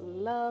gorgeous.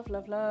 Love,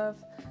 love,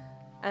 love.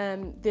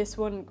 This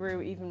one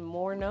grew even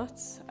more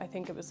nuts. I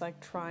think it was like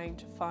trying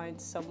to find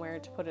somewhere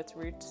to put its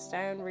roots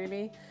down,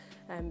 really,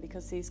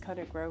 because these kind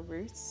of grow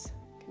roots.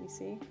 Can you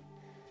see?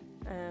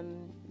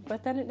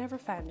 But then it never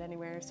found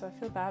anywhere, so I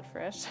feel bad for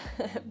it.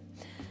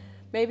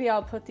 Maybe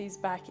I'll put these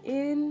back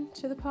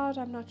into the pot,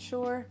 I'm not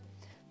sure.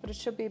 But it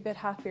should be a bit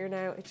happier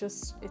now.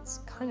 It's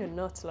kind of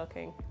nuts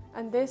looking.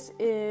 And this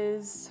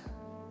is,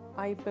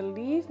 I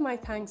believe, my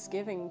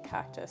Thanksgiving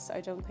cactus. I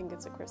don't think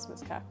it's a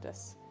Christmas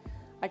cactus.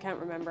 I can't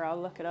remember,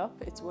 I'll look it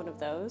up. It's one of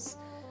those.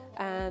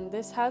 And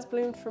this has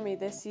bloomed for me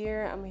this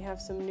year, and we have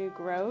some new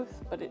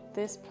growth, but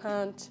this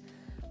plant,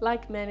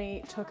 like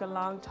many, took a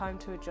long time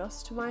to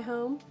adjust to my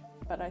home,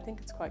 but I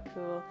think it's quite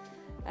cool.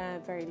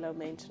 Very low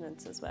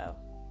maintenance as well.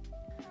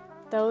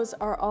 Those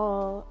are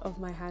all of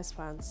my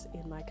houseplants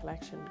in my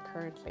collection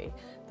currently.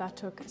 That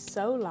took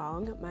so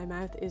long. My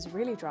mouth is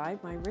really dry.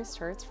 My wrist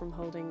hurts from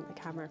holding the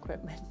camera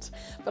equipment.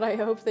 But I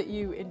hope that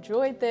you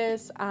enjoyed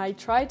this. I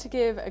tried to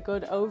give a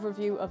good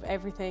overview of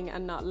everything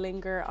and not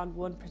linger on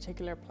one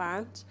particular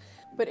plant.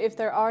 But if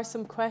there are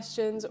some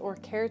questions or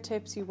care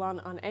tips you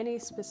want on any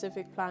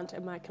specific plant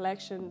in my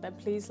collection, then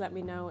please let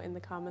me know in the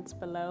comments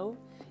below.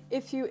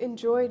 If you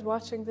enjoyed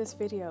watching this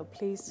video,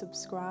 please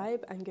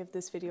subscribe and give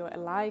this video a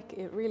like.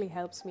 It really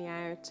helps me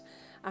out,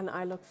 and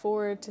I look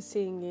forward to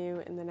seeing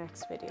you in the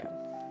next video.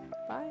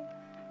 Bye.